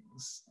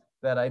things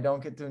that I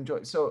don't get to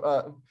enjoy.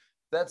 So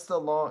that's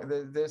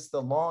there's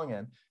the long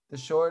end. The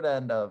short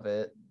end of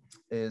it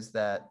is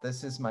that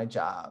this is my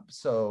job.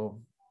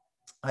 So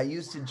I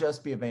used to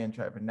just be a van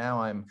driver. Now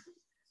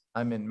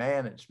I'm in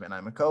management.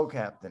 I'm a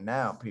co-captain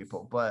now,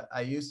 people. But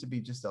I used to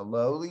be just a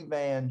lowly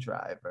van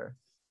driver,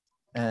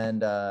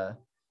 and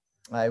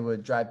I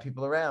would drive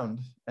people around.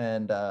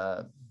 And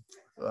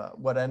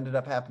what ended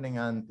up happening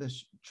on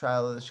this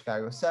trial of the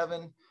Chicago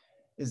 7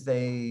 is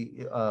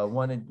they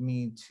wanted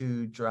me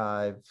to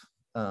drive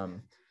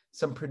um,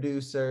 some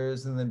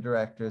producers and the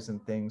directors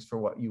and things for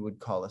what you would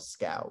call a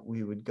scout.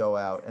 We would go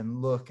out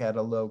and look at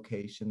a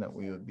location that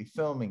we would be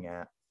filming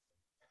at.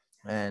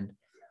 And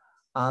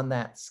on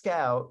that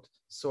scout,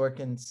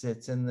 Sorkin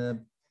sits in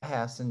the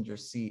passenger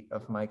seat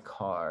of my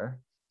car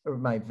or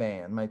my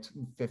van, my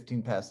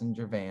 15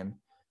 passenger van.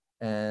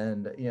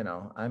 And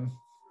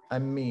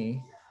I'm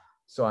me.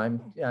 So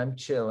I'm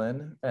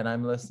chilling and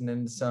I'm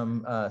listening to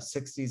some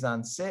 60s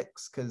on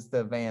 6 because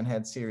the van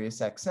had Sirius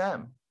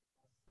XM.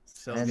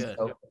 So And good.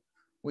 so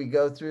we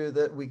go through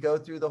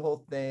the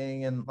whole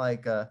thing, and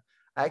like I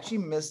actually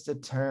missed a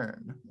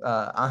turn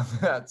on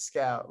that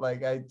scout.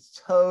 Like I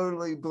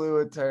totally blew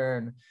a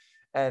turn,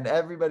 and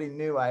everybody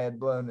knew I had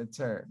blown a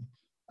turn.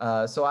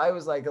 So I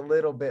was like a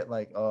little bit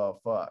like, oh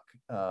fuck.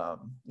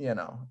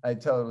 I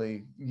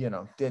totally,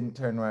 didn't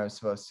turn where I was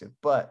supposed to.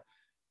 But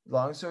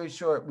long story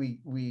short, we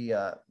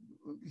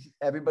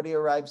everybody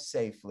arrived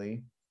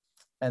safely.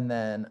 And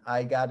then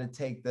I got to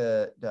take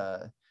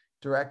the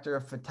director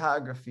of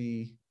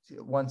photography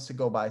wants to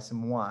go buy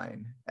some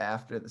wine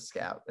after the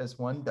scout, as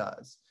one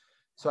does.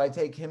 So I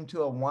take him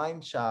to a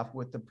wine shop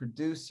with the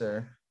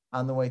producer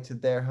on the way to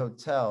their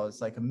hotel.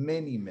 It's like a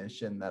mini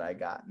mission that I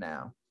got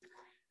now.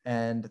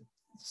 And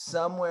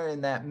somewhere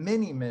in that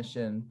mini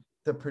mission,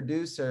 the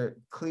producer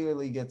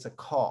clearly gets a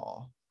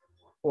call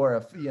or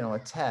a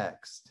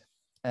text.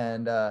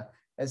 And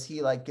as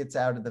he like gets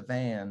out of the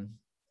van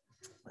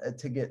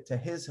to get to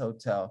his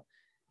hotel,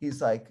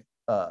 he's like,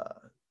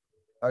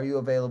 are you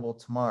available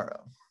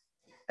tomorrow?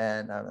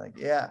 And I'm like,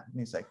 yeah. And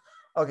he's like,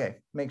 okay,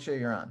 make sure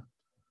you're on.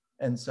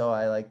 And so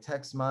I like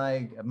text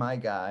my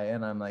guy,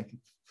 and I'm like,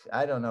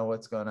 I don't know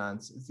what's going on.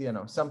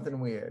 It's, something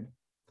weird.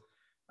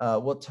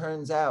 Well,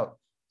 turns out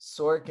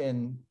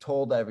Sorkin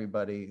told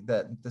everybody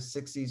that the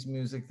 60s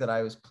music that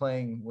I was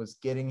playing was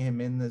getting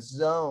him in the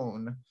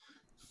zone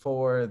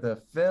for the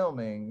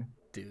filming.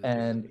 Dude.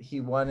 And he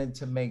wanted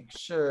to make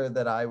sure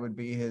that I would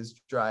be his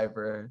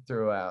driver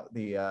throughout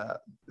the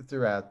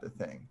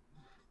thing.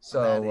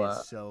 So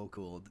that is so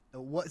cool.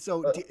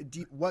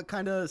 What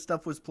kind of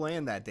stuff was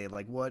playing that day?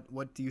 Like,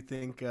 what do you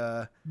think?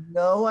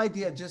 No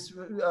idea, just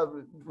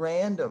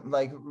random,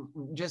 like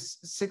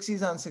just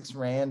 60s on 6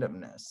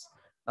 randomness.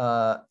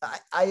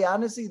 I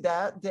honestly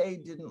that day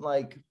didn't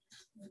like.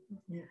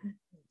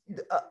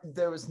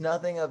 There was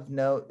nothing of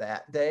note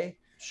that day.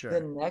 Sure.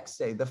 The next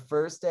day, the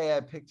first day I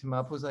picked him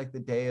up was like the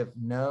day of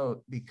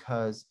note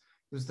because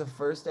it was the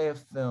first day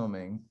of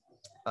filming.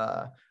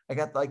 I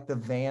got like the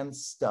van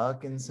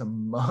stuck in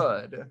some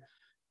mud,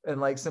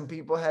 and like some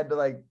people had to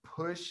like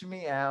push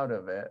me out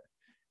of it.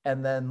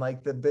 And then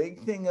like the big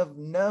thing of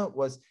note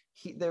was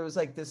there was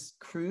like this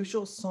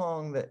crucial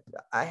song that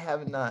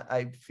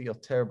I feel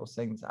terrible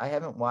saying this. I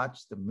haven't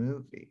watched the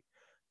movie,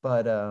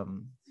 but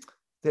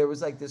there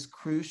was like this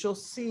crucial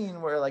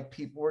scene where like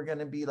people were going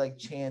to be like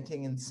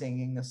chanting and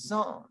singing a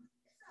song.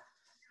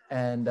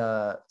 And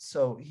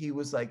so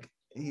he's like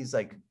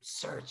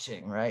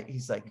searching, right?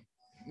 He's like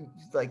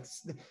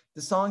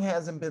the song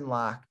hasn't been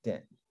locked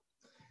in.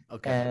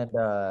 Okay. And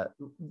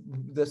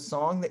the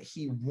song that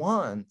he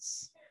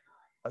wants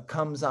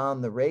comes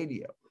on the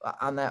radio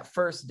on that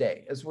first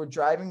day. As we're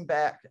driving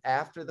back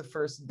after the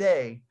first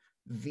day,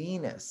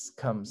 Venus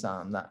comes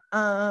on.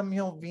 I'm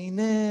your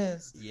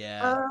Venus.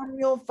 Yeah. I'm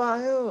your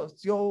fire,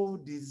 your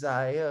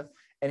desire.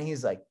 And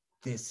he's like,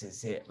 this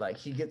is it. Like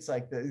he gets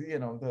like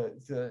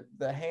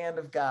the hand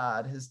of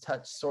God has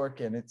touched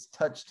Sorkin. It's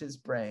touched his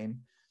brain.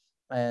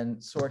 And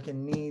Sorkin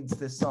needs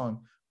this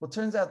song. Well,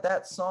 turns out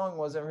that song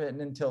wasn't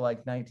written until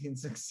like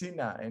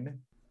 1969.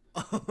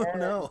 Oh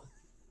no.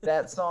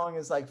 That song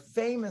is like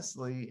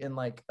famously in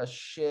like a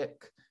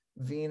chic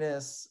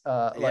Venus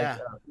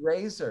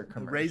razor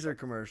commercial. Razor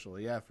commercial,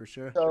 yeah, for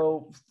sure.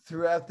 So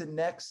throughout the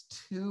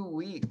next 2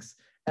 weeks,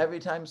 every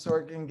time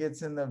Sorkin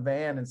gets in the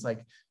van, it's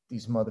like,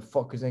 these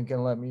motherfuckers ain't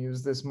gonna let me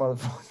use this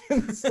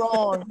motherfucking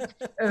song.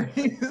 And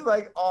he's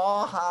like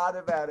all hot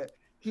about it.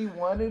 He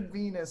wanted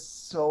Venus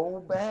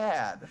so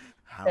bad.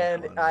 How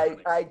and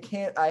funny.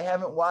 I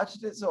haven't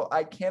watched it, so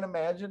I can't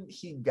imagine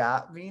he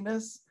got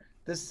Venus.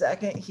 The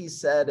second he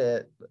said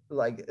it,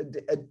 like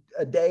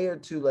a day or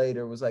two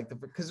later, was like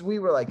because we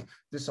were like,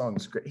 this song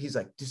is great. He's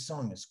like, this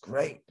song is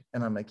great.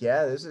 And I'm like,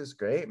 yeah, this is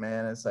great,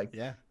 man. It's like,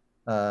 yeah.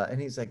 And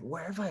he's like,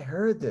 where have I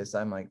heard this?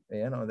 I'm like,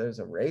 there's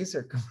a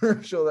razor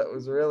commercial that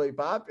was really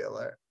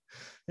popular.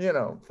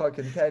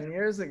 Fucking 10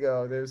 years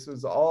ago, this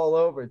was all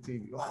over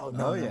TV. Oh,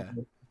 no, yeah.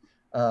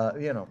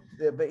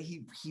 But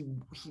he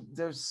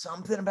there's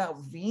something about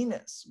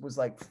Venus was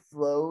like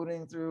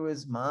floating through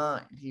his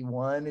mind. He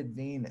wanted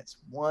Venus,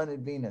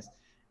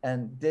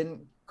 and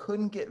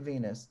couldn't get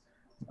Venus.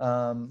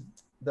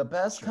 The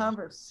best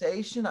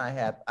conversation I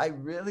had, I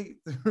really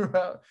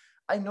throughout.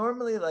 I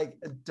normally like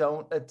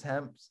don't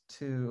attempt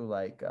to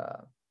like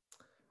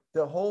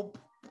the whole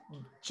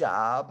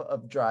job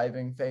of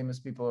driving famous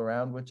people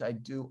around, which I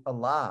do a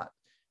lot,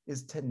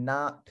 is to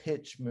not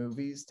pitch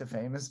movies to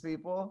famous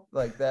people.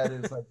 Like that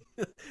is like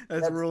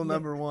that's rule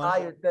number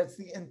one. That's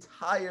the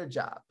entire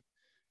job.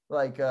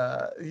 Like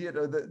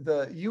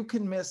you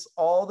can miss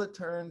all the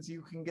turns,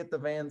 you can get the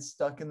van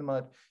stuck in the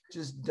mud.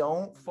 Just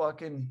don't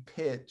fucking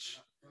pitch,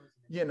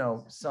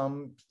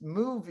 some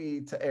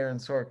movie to Aaron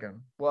Sorkin.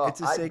 Well,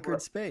 it's a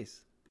sacred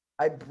space.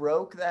 I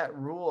broke that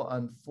rule,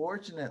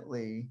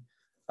 unfortunately,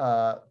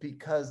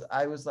 because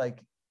I was like,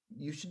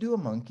 you should do a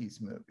Monkees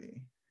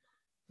movie.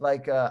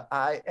 Like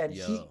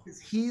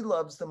he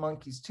loves the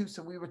Monkees too.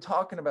 So we were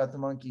talking about the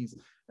Monkees,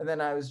 and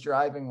then I was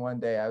driving one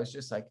day. I was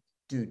just like,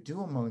 dude,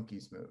 do a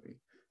Monkees movie.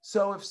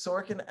 So if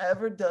Sorkin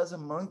ever does a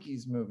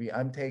Monkees movie,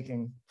 I'm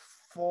taking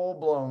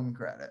full-blown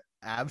credit.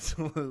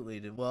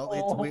 Absolutely.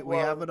 Well, we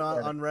have it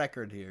on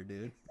record here,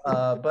 dude.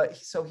 But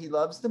so he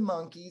loves the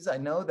Monkees. I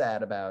know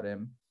that about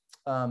him.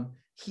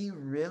 He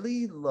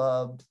really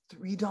loved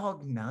Three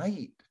Dog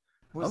Night.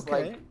 Was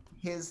like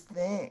his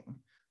thing.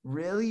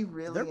 Really,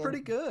 they're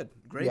pretty good.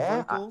 Great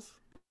vocals.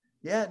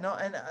 Yeah, no,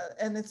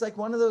 and it's like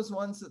one of those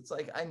ones that's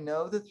like, I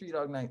know the Three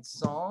Dog Night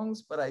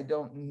songs, but I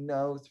don't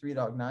know Three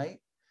Dog Night.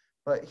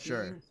 But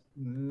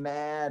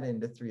mad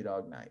into Three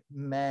Dog Night,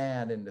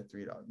 mad into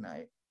Three Dog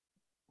Night.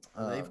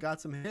 They've Um,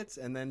 got some hits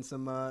and then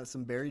some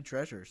buried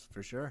treasures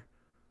for sure.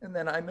 and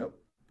then I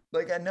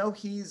know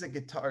he's a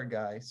guitar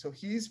guy, so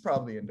he's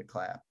probably into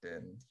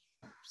Clapton.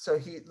 So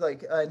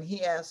and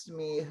he asked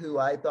me who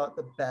I thought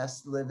the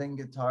best living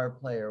guitar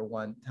player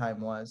one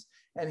time was,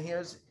 and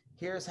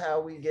here's how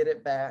we get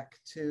it back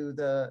to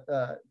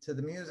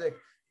the music.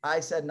 I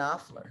said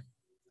Knopfler.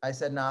 I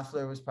said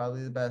Knopfler was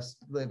probably the best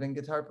living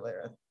guitar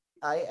player.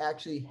 I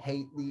actually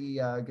hate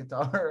the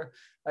guitar.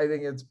 I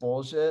think it's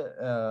bullshit.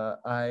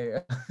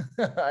 I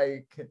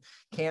I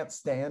can't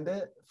stand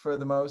it for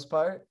the most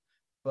part.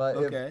 But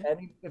Okay.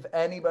 if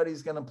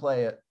anybody's gonna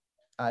play it,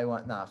 I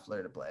want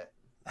Knopfler to play it.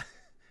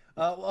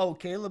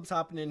 Caleb's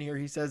hopping in here.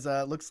 He says,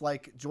 looks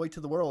like Joy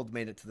to the World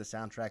made it to the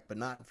soundtrack, but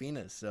not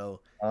Venus.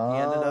 So he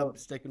ended Oh, up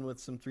sticking with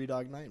some Three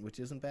Dog Night, which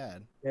isn't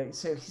bad. yeah,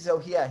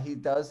 so yeah, he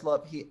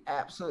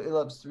absolutely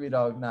loves Three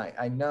Dog Night.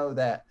 I know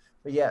that,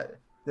 but yeah,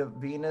 the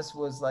Venus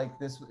was like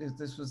this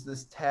was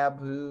this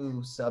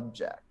taboo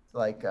subject.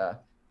 Like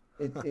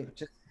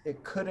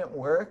it couldn't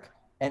work,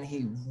 and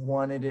he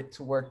wanted it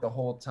to work the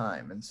whole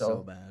time, and So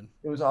so bad.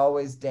 it was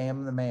always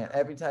damn the man.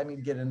 Every time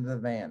he'd get into the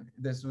van,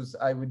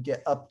 I would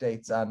get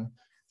updates on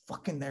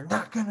fucking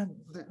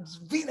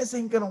Venus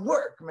ain't gonna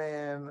work,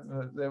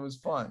 man. It was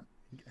fun.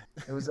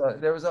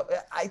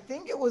 I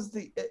think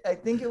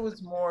it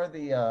was more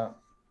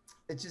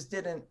it just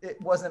didn't, it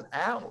wasn't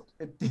out.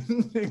 It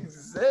didn't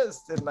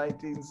exist in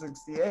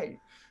 1968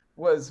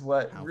 was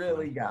what How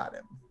really funny. got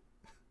him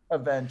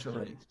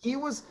eventually.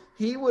 Right.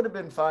 He would have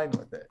been fine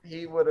with it.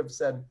 He would have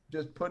said,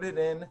 just put it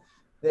in.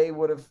 They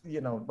would have,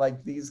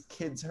 like these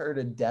kids heard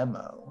a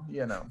demo,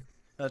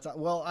 That's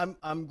well.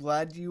 I'm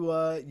glad you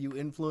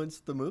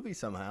influenced the movie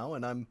somehow,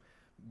 and I'm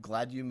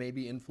glad you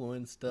maybe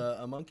influenced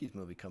a Monkeys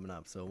movie coming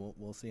up. So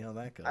we'll see how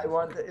that I goes.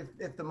 want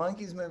if the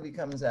Monkeys movie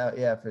comes out,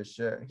 yeah, for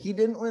sure. He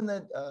didn't win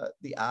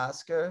the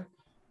Oscar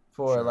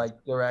for Sure.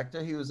 like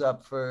director. He was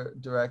up for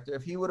director.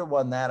 If he would have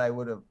won that, I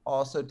would have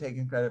also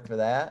taken credit for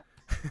that.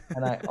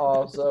 And I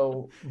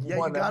also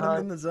Yeah, you got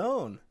him in the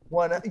zone.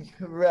 one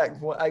correct.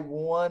 I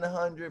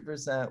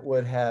 100%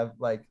 would have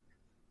like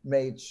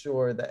made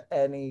sure that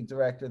any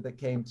director that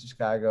came to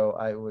Chicago,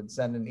 I would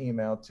send an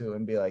email to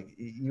and be like,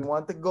 "You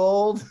want the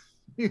gold?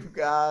 You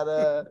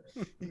gotta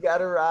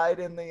ride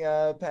in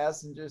the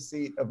passenger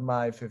seat of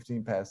my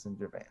 15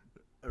 passenger van."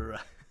 Right.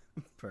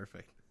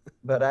 Perfect.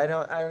 But I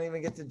don't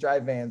even get to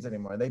drive vans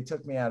anymore. They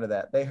took me out of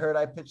that. They heard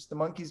I pitched the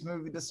Monkeys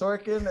movie to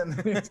Sorkin, and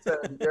they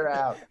said, "You're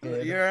out,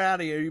 kid." You're out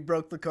of here. You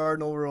broke the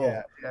cardinal Yeah,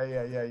 rule.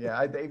 yeah.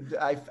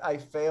 I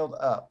failed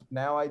up.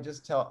 Now I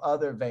just tell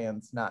other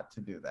vans not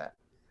to do that.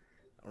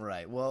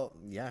 Right. Well,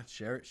 yeah.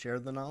 Share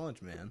the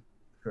knowledge, man.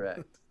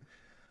 Correct.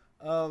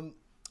 Um,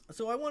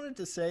 so I wanted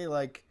to say,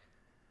 like,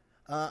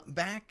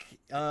 back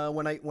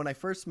when I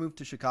first moved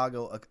to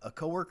Chicago, a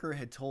coworker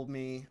had told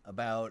me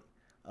about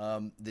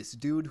this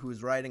dude who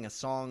was writing a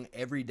song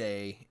every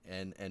day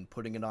and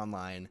putting it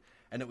online,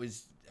 and it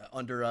was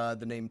under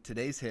the name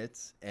Today's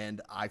Hits.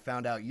 And I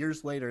found out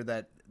years later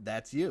that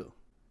that's you.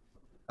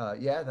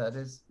 Yeah, that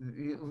is.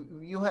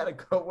 You had a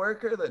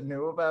coworker that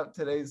knew about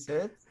today's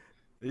hits.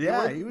 You Yeah,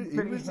 worked in a he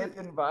pretty was. hip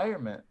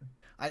environment.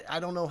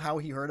 I don't know how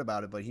he heard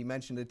about it, but he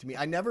mentioned it to me.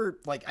 I never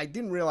like I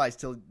didn't realize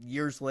till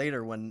years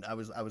later when I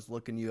was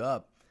looking you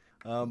up.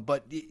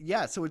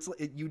 Yeah, so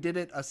you did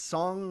it a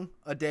song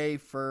a day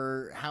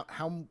for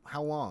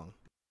how long?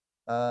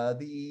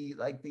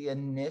 The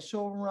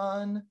initial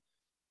run,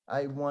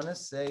 I want to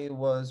say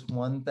was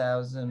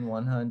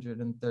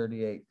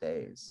 1,138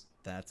 days.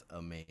 That's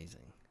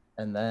amazing.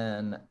 And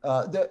then,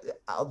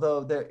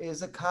 although there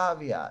is a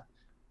caveat,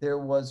 there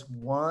was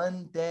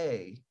one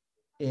day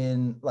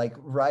in like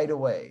right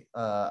away.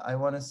 I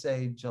want to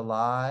say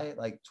July,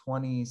 like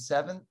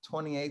 27th,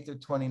 28th, or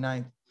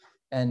 29th.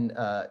 And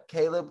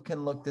Caleb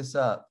can look this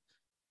up.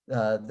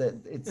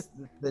 It's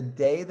the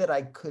day that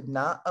I could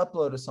not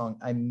upload a song.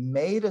 I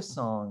made a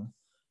song,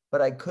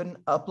 but I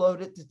couldn't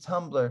upload it to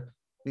Tumblr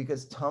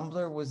because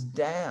Tumblr was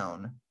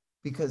down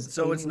because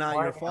So it's not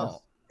your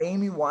fault.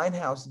 Amy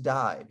Winehouse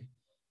died,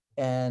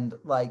 and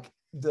like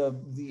the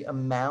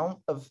amount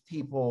of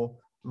people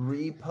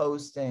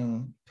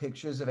reposting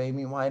pictures of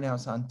Amy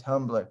Winehouse on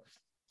Tumblr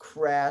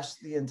crashed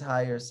the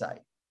entire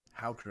site.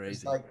 How It's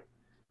crazy. like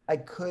I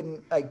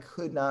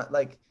could not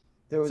like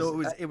there So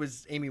was it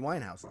was Amy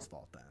Winehouse's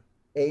fault then.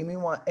 Amy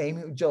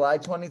July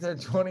 23rd,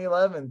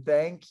 2011.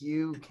 Thank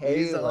you, He's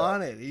Caleb.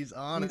 on it. He's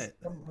on He's it.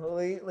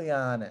 completely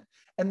on it.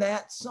 And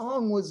that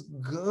song was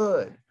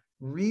good,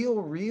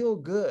 real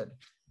good.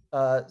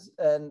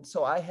 And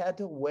so I had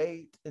to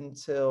wait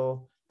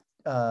until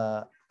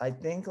uh, I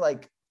think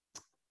like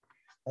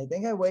I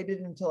think I waited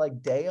until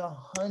like day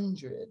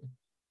 100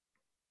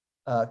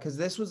 because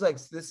this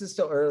is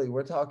still early.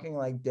 We're talking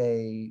like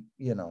day,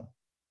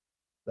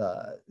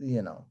 uh,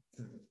 you know,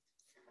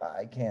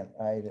 I can't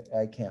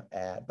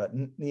add, but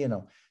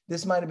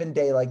this might have been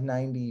day like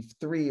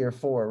 93 or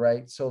 4,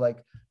 right? So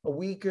like a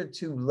week or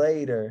two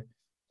later,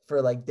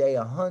 for like day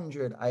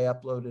 100, I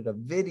uploaded a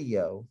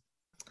video,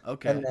 and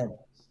Okay. then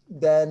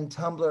then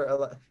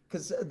Tumblr,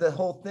 because the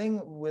whole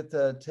thing with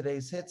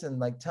today's hits and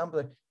like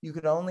Tumblr, you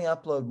could only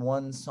upload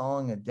one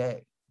song a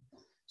day.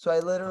 So I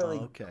literally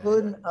Okay.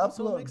 couldn't Oh,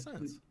 so it upload makes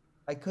sense.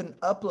 I couldn't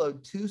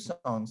upload two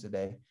songs a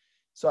day.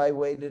 So I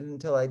waited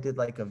until I did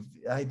like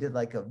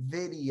a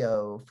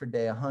video for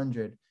day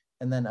 100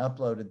 and then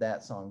uploaded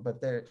that song.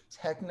 But they're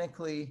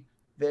technically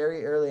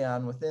very early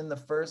on, within the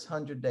first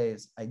 100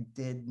 days, I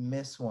did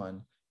miss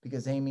one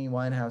because Amy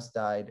Winehouse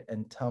died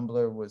and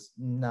Tumblr was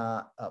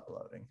not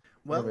uploading.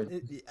 They Well, were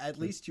at just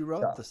least you wrote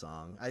stuck. the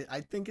song.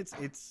 I think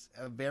it's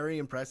a very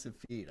impressive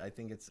feat. I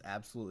think it's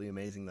absolutely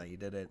amazing that you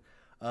did it.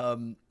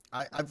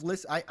 I've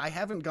listened. I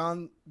haven't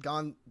gone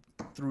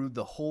through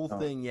the whole Don't,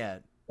 thing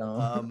yet.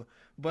 don't, Um,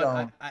 but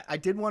don't. I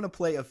did want to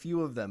play a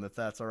few of them if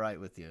that's all right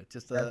with you.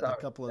 Just a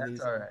couple of That's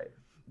these. all right.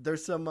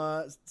 There's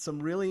some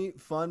really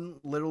fun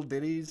little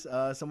ditties.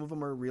 Some of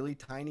them are really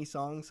tiny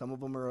songs. Some of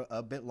them are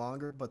a bit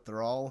longer, but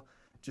they're all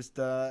just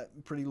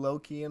pretty low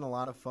key and a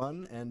lot of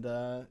fun. And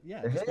yeah,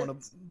 I They're just want to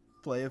hits.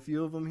 play a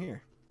few of them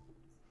here.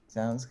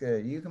 Sounds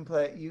good. You can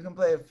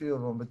play a few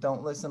of them, but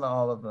don't listen to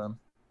all of them.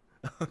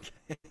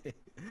 Okay.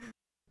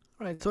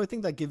 All right. So I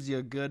think that gives you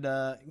a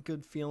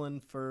good feeling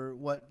for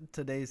what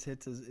today's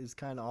hits is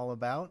kind of all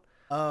about.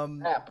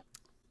 Um, Rap.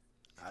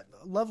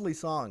 Lovely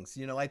songs.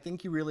 I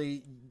think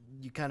you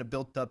kind of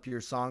built up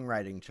your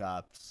songwriting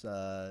chops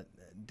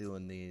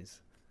doing these.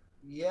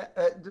 Yeah,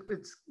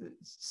 it's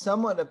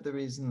somewhat of the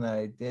reason that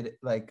I did it.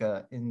 Like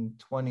in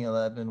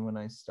 2011 when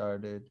I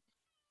started,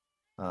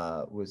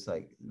 was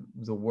like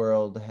the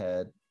world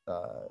had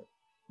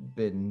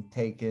been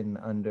taken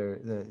under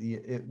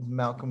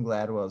Malcolm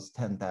Gladwell's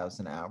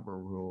 10,000 hour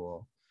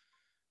rule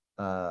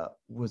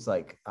was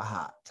like a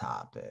hot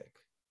topic.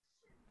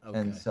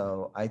 And Okay.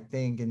 so I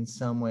think in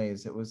some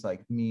ways it was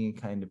like me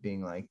kind of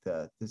being like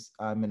this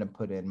I'm gonna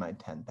put in my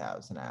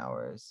 10,000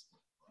 hours.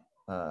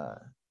 Uh,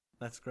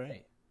 That's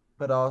great.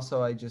 but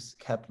also I just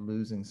kept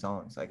losing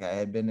songs. Like I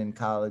had been in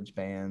college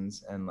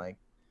bands and like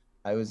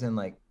I was in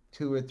like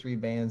two or three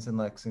bands in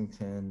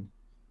Lexington,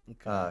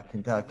 Okay.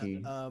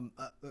 Kentucky.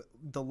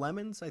 The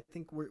Lemons, I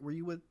think, were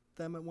you with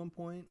them at one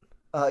point?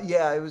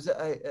 Yeah, I was.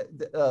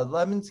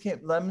 Lemons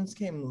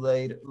came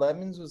later.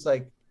 Lemons was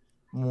like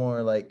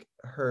more like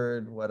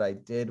heard what I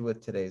did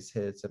with today's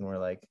hits and were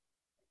like,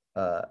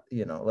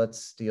 let's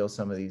steal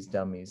some of these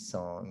dummies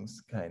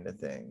songs kind of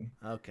thing.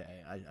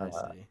 Okay, I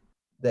Uh, see.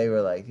 they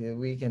were like,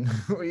 we can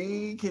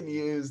we can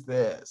use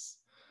this.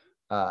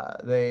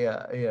 They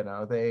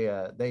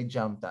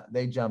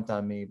jumped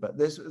on me, but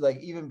this was like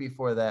even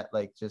before that,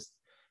 like just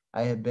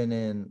I had been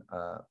in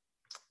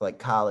like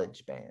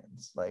college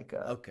bands, like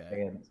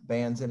Okay.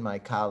 bands in my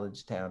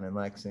college town in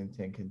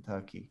Lexington,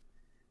 Kentucky,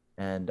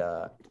 and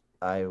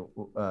I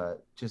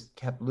just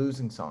kept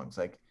losing songs.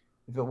 Like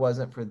if it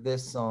wasn't for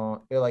this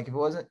song, or like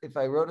if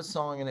I wrote a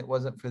song and it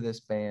wasn't for this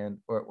band,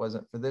 or it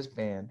wasn't for this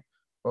band,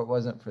 or it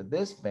wasn't for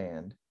this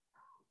band,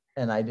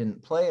 and I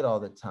didn't play it all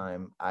the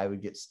time, I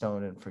would get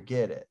stoned and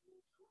forget it.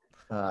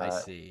 I Uh,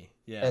 see.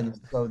 Yeah. and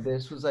so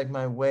this was like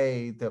my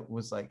way that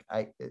was like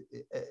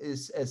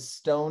is as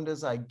stoned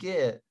as I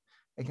get,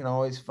 I can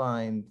always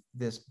find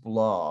this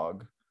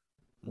blog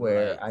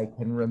where Right. I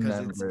can Because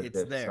remember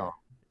it's this song.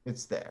 there.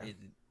 It's there. It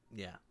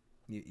yeah.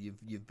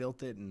 You've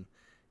built it and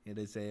it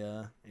is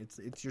a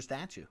it's your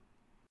statue.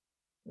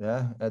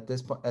 Yeah, at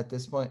this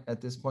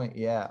point,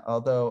 yeah.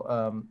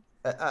 Although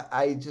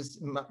I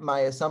just my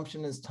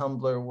assumption is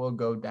Tumblr will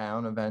go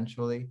down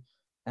eventually,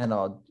 and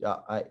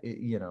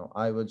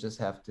I will just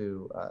have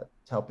to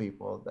tell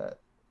people that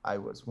I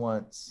was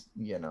once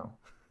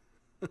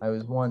I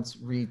was once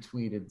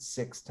retweeted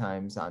 6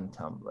 times on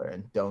Tumblr,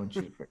 and don't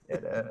you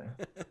forget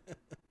it.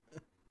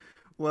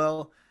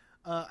 Well,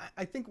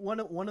 I think one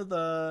of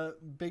the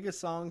biggest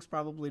songs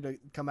probably to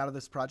come out of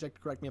this project,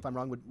 correct me if I'm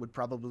wrong, would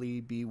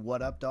probably be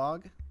 "What Up,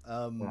 Dog."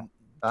 Yeah.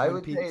 I Twin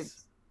would say Peaks.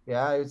 it's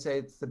yeah, I would say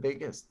it's the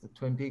biggest. The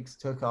Twin Peaks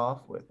took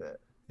off with it.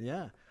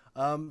 Yeah.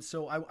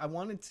 So I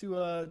wanted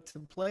to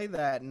play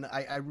that, and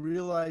I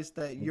realized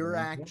that you're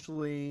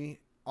actually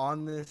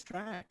on this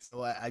track.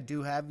 So I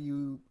do have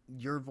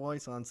your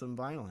voice on some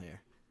vinyl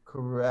here.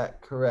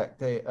 Correct, correct.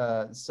 They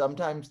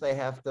sometimes they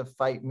have to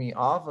fight me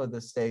off of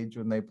the stage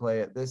when they play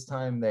it. This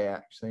time they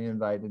actually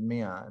invited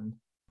me on.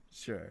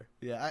 Sure.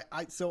 Yeah.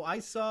 So I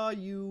saw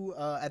you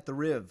at the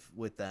Riv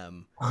with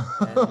them,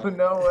 and Oh,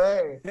 no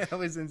way. that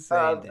was insane,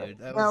 Uh, dude.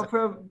 That Now was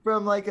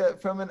from like a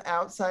from an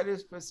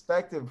outsider's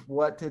perspective,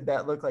 what did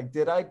that look like?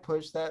 Did I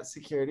push that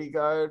security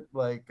guard?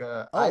 Like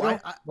I Oh,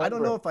 don't I don't know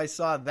remember. if I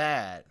saw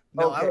that.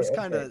 No, I Okay, was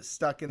kind okay. of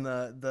stuck in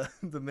the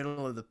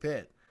middle of the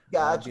pit,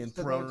 Gotcha. being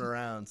So thrown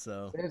around.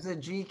 So there's a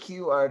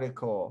GQ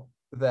article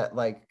that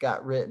like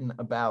got written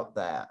about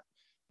that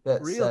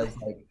really,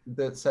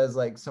 that says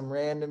like some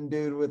random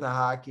dude with a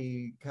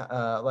hockey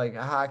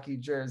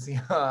jersey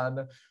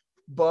on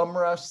bum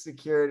rush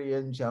security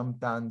and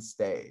jumped on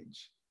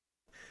stage.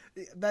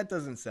 that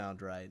doesn't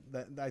sound right.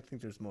 That I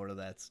think there's more to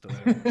that story.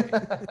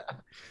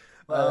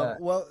 but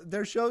Well,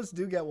 their shows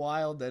do get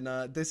wild,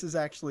 and this is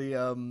actually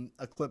a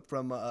clip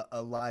from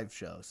a live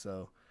show.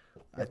 So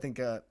I think,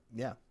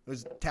 yeah, it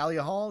was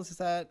Talia Halls. Is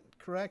that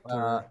correct? Uh,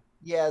 Or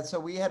yeah, so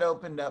we had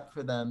opened up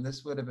for them.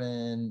 This would have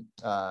been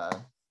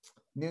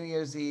New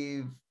Year's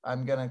Eve.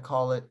 I'm gonna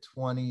call it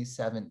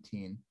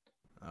 2017.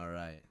 all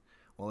right.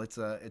 Well, it's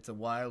a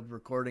wild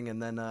recording,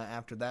 and then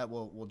after that,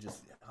 we'll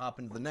just hop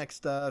into the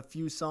next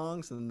few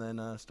songs, and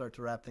then start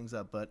to wrap things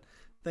up. But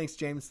thanks,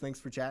 James. Thanks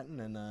for chatting,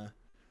 and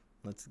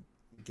let's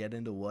get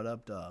into What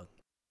Up, Dog.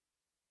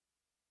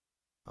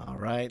 All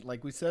right,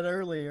 like we said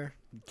earlier,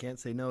 you can't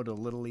say no to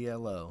Little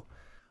ELO.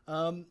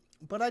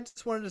 But I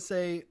just wanted to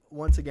say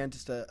once again,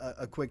 just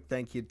a quick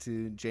thank you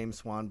to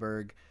James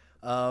Swanberg.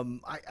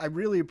 I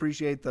really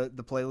appreciate the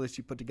playlist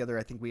you put together.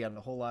 I think we had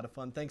a whole lot of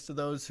fun. Thanks to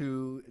those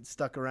who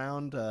stuck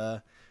around.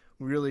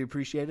 We really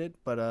appreciate it.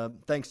 But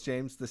thanks,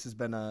 James. This has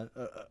been a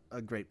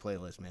great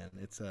playlist, man.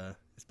 It's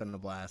been a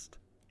blast.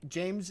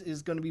 James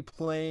is going to be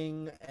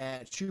playing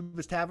at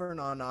Shuba's Tavern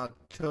on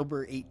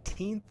October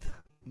 18th.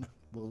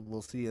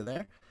 We'll see you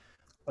there.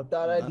 I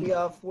thought I'd be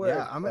off Yeah,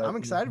 work, I'm but you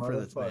excited for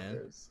this, man.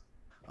 motherfuckers.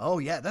 Oh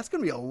yeah, that's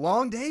gonna be a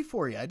long day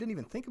for you. I didn't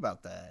even think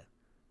about that.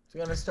 It's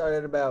gonna start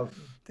at about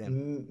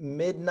Damn.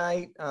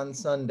 midnight on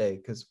Sunday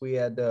because we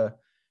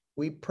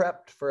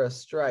prepped for a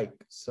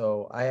strike,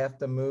 so I have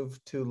to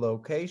move to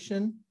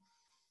location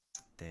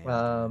Damn,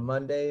 dude.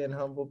 Monday in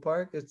Humboldt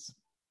Park. It's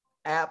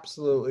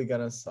absolutely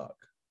gonna suck.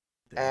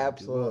 Damn,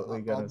 dude. Well,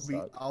 Absolutely gonna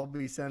suck. I'll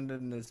be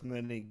sending as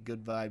many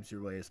good vibes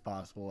your way as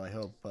possible. I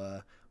hope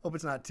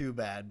it's not too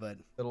bad, but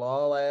It'll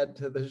all add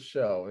to the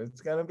show. It's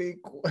gonna be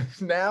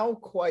now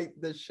quite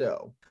the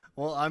show.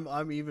 well,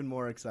 I'm even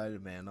more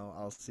excited, man.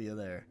 I'll see you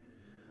there.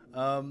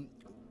 Um,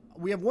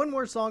 we have one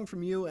more song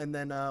from you, and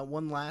then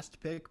one last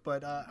pick.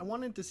 But I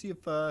wanted to see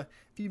if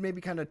you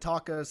maybe kind of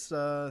talk us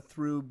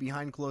through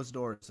Behind Closed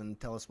Doors and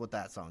tell us what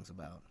that song's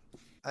about.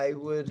 I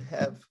would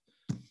have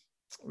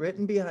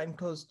written behind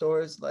closed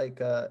doors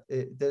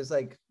there's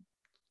like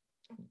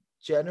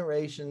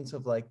generations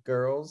of like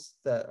girls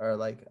that are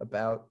like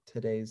about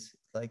today's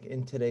like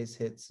in today's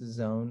hits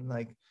zone.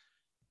 Like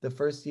the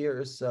first year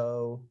or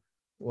so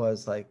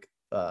was like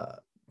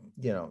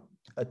you know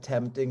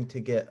attempting to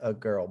get a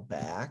girl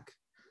back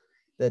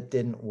that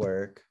didn't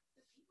work.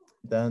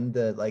 Then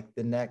the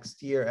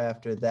next year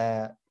after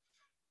that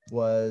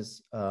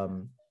was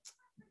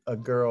a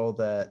girl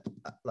that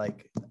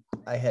like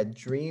I had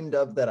dreamed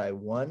of that I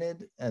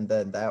wanted, and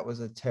then that was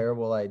a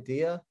terrible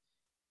idea.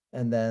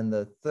 And then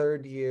the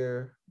third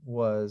year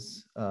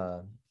was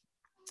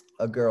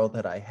a girl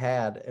that I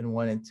had and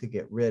wanted to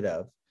get rid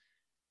of.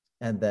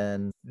 And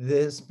then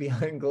this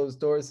Behind Closed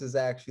Doors is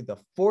actually the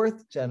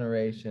fourth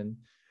generation,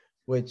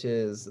 which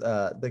is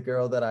the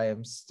girl that I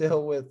am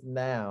still with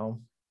now.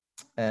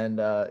 And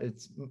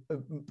it's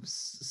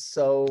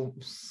so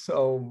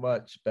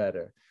much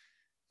better.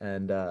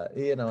 And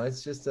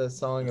it's just a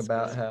song That's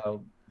about great.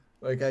 how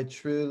like I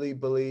truly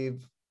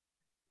believe,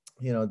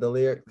 the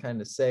lyrics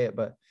kind of say it,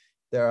 but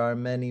there are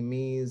many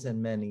me's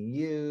and many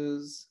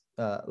you's.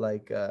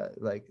 Like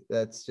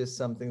that's just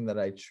something that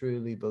I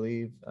truly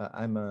believe.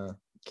 I'm a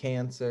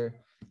Cancer,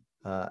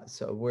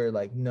 so we're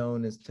like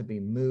known as to be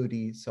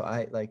moody. So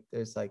I like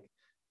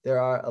there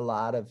are a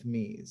lot of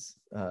me's.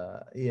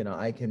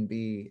 I can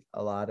be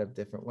a lot of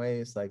different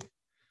ways. Like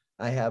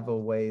I have a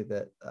way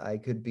that I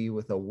could be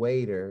with a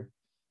waiter,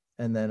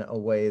 and then a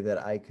way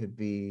that I could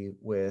be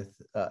with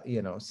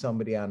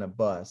somebody on a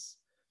bus,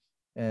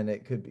 and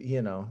it could be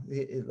so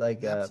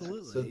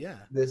Absolutely, yeah.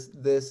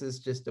 this is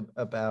just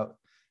about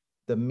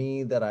the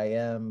me that I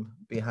am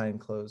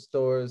behind closed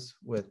doors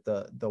with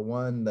the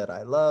one that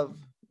I love,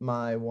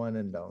 my one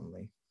and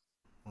only.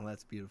 Well,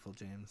 that's beautiful,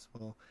 James.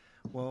 We'll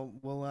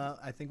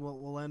I think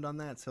we'll end on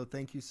that. So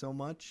thank you so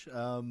much.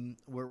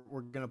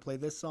 We're gonna play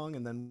this song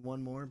and then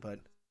one more, but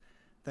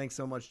thanks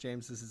so much,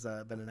 James. This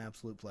has been an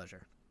absolute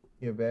pleasure.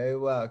 You're very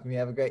welcome. You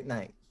have a great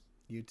night.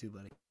 You too,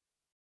 buddy.